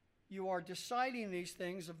 you are deciding these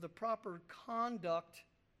things of the proper conduct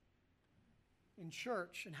in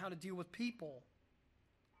church and how to deal with people.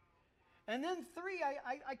 And then 3,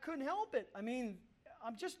 I couldn't help it. I mean,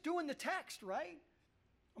 I'm just doing the text, right?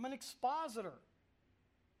 I'm an expositor.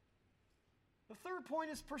 The third point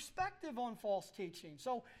is perspective on false teaching.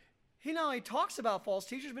 So he not only talks about false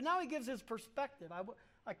teachers, but now he gives his perspective.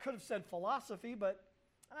 I could have said philosophy, but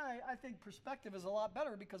I think perspective is a lot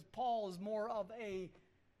better because Paul is more of a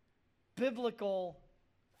biblical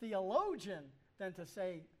theologian than to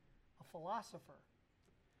say a philosopher.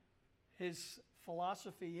 His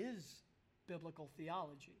philosophy is biblical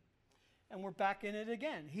theology. And we're back in it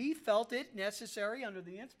again. He felt it necessary under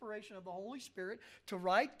the inspiration of the Holy Spirit to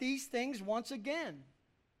write these things once again.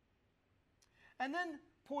 And then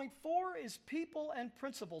point 4 is people and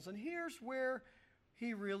principles. And here's where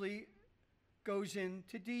he really goes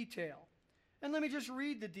into detail. And let me just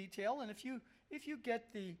read the detail. And if you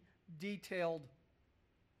get the detailed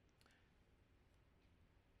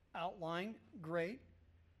outline, great.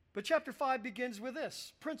 But chapter 5 begins with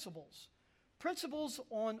this: principles. Principles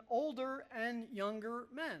on older and younger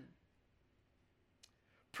men.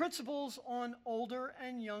 Principles on older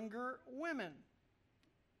and younger women.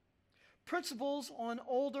 Principles on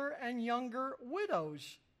older and younger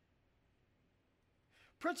widows.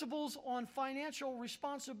 Principles on financial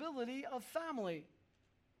responsibility of family.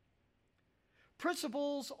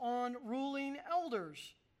 Principles on ruling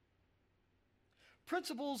elders.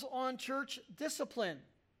 Principles on church discipline.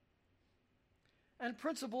 And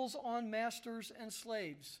principles on masters and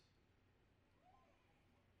slaves.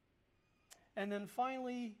 And then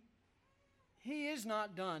finally, he is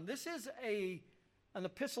not done. This is an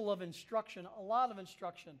epistle of instruction, a lot of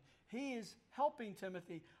instruction. He is helping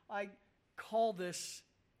Timothy. I call this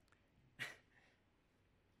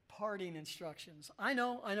parting instructions. I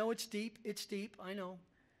know it's deep, I know.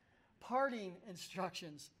 Parting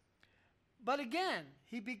instructions. But again,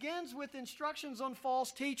 he begins with instructions on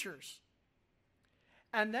false teachers.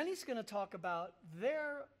 And then he's going to talk about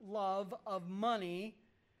their love of money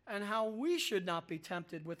and how we should not be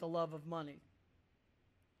tempted with the love of money.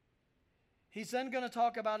 He's then going to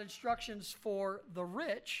talk about instructions for the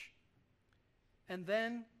rich. And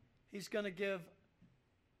then he's going to give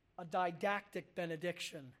a didactic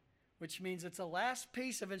benediction, which means it's the last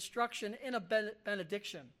piece of instruction in a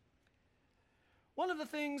benediction. One of the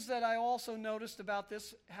things that I also noticed about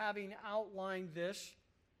this, having outlined this,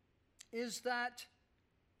 is that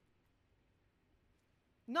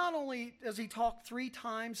not only does he talk 3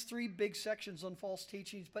 times, 3 big sections on false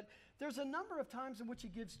teachings, but there's a number of times in which he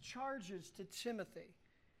gives charges to Timothy.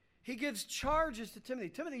 He gives charges to Timothy.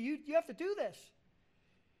 Timothy, you have to do this.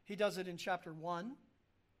 He does it in chapter 1.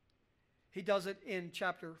 He does it in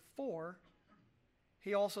chapter 4.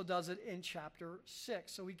 He also does it in chapter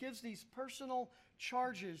 6. So he gives these personal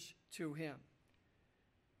charges to him.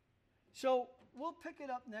 So we'll pick it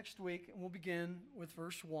up next week, and we'll begin with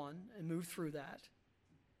verse 1 and move through that.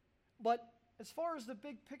 But as far as the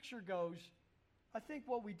big picture goes, I think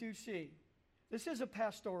what we do see, this is a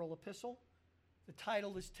pastoral epistle. The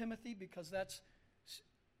title is Timothy because that's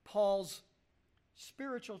Paul's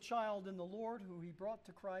spiritual child in the Lord who he brought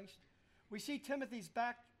to Christ. We see Timothy's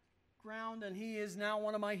background, and he is now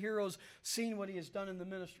one of my heroes, seeing what he has done in the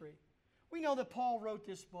ministry. We know that Paul wrote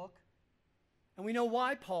this book, and we know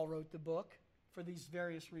why Paul wrote the book for these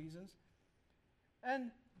various reasons. And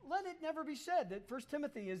let it never be said that 1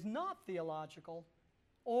 Timothy is not theological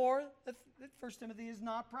or that 1 Timothy is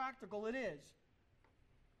not practical. It is.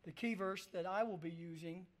 The key verse that I will be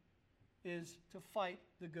using is to fight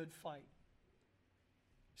the good fight.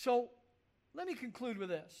 So let me conclude with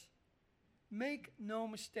this. Make no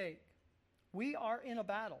mistake, we are in a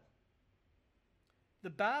battle. The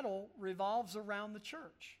battle revolves around the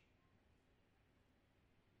church.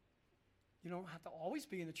 You don't have to always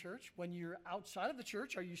be in the church. When you're outside of the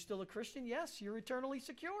church, are you still a Christian? Yes, you're eternally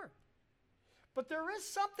secure. But there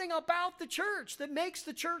is something about the church that makes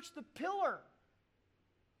the church the pillar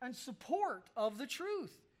and support of the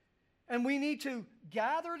truth. And we need to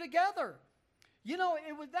gather together. You know,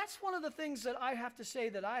 that's one of the things that I have to say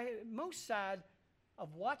that I am most sad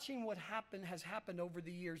of watching what has happened over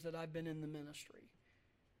the years that I've been in the ministry.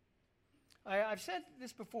 I've said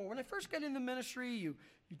this before. When I first got in the ministry, you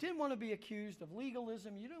didn't want to be accused of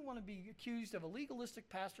legalism. You didn't want to be accused of a legalistic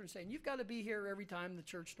pastor and saying, you've got to be here every time the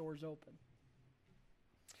church doors open.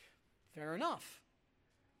 Fair enough.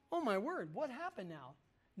 Oh, my word, what happened now?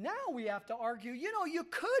 Now we have to argue, you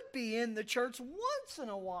could be in the church once in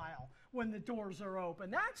a while when the doors are open.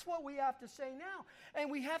 That's what we have to say now. And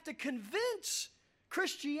we have to convince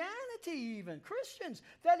Christianity, even Christians,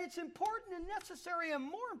 that it's important and necessary and,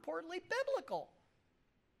 more importantly, biblical.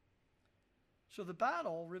 So the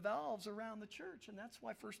battle revolves around the church, and that's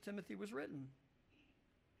why 1 Timothy was written.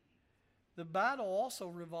 The battle also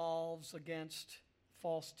revolves against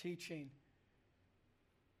false teaching.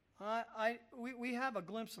 We have a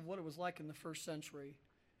glimpse of what it was like in the first century.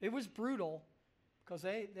 It was brutal because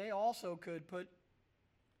they also could put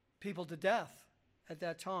people to death at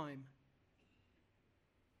that time.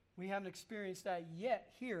 We haven't experienced that yet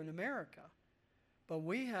here in America. But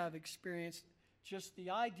we have experienced just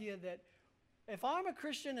the idea that if I'm a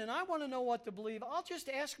Christian and I want to know what to believe, I'll just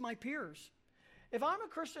ask my peers. If I'm a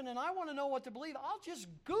Christian and I want to know what to believe, I'll just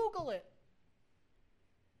Google it.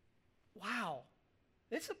 Wow,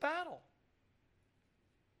 it's a battle.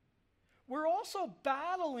 We're also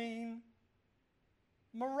battling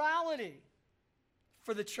morality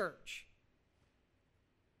for the church.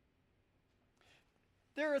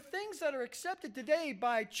 There are things that are accepted today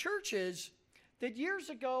by churches that years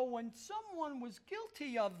ago, when someone was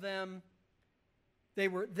guilty of them, they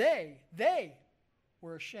were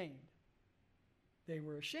ashamed. They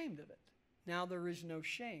were ashamed of it. Now there is no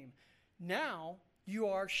shame. Now you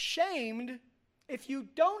are shamed if you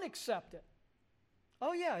don't accept it.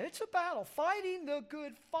 Oh yeah, it's a battle. Fighting the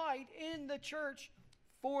good fight in the church,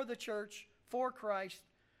 for Christ,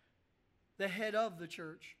 the head of the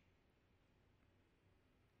church.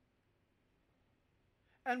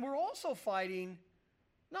 And we're also fighting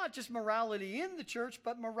not just morality in the church,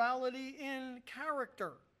 but morality in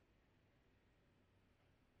character.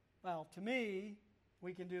 Well, to me,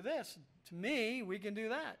 we can do this. To me, we can do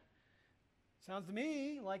that. Sounds to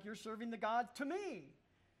me like you're serving the God to me.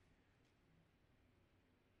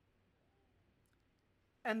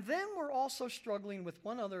 And then we're also struggling with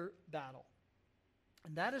one other battle.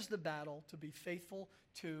 And that is the battle to be faithful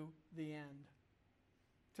to the end.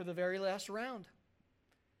 To the very last round.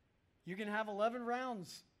 You can have 11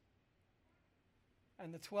 rounds.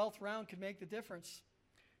 And the 12th round could make the difference.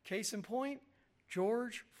 Case in point,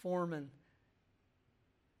 George Foreman.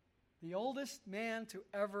 The oldest man to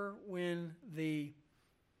ever win the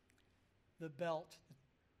belt.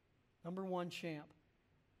 #1 champ.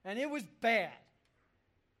 And it was bad.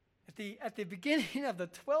 At the beginning of the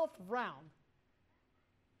 12th round,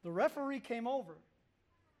 the referee came over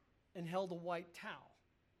and held a white towel.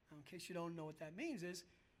 Now, in case you don't know what that means is,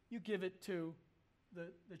 you give it to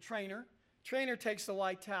the trainer. Trainer takes the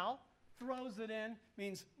white towel, throws it in,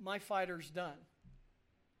 means my fighter's done.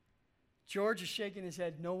 George is shaking his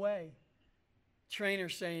head, no way. Trainer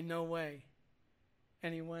saying no way.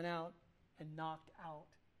 And he went out and knocked out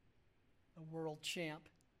the world champ.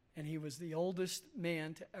 And he was the oldest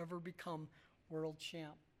man to ever become world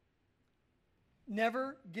champ.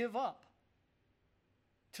 Never give up.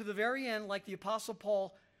 To the very end, like the Apostle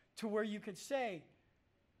Paul, to where you could say,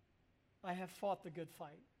 I have fought the good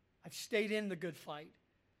fight. I've stayed in the good fight.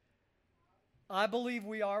 I believe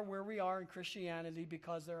we are where we are in Christianity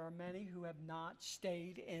because there are many who have not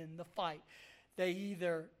stayed in the fight. They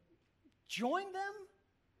either joined them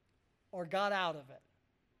or got out of it.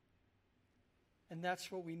 And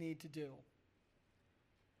that's what we need to do.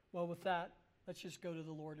 Well, with that, let's just go to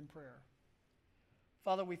the Lord in prayer.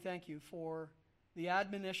 Father, we thank you for the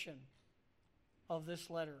admonition of this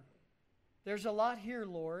letter. There's a lot here,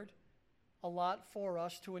 Lord, a lot for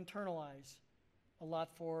us to internalize, a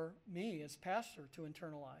lot for me as pastor to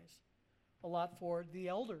internalize, a lot for the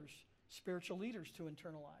elders, spiritual leaders to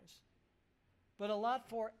internalize, but a lot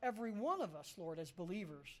for every one of us, Lord, as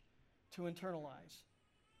believers to internalize.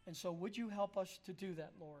 And so would you help us to do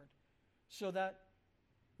that, Lord, so that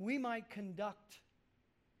we might conduct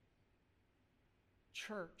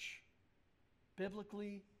church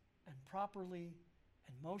biblically and properly,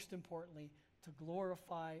 and most importantly, to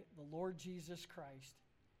glorify the Lord Jesus Christ,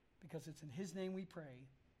 because it's in his name we pray.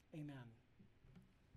 Amen.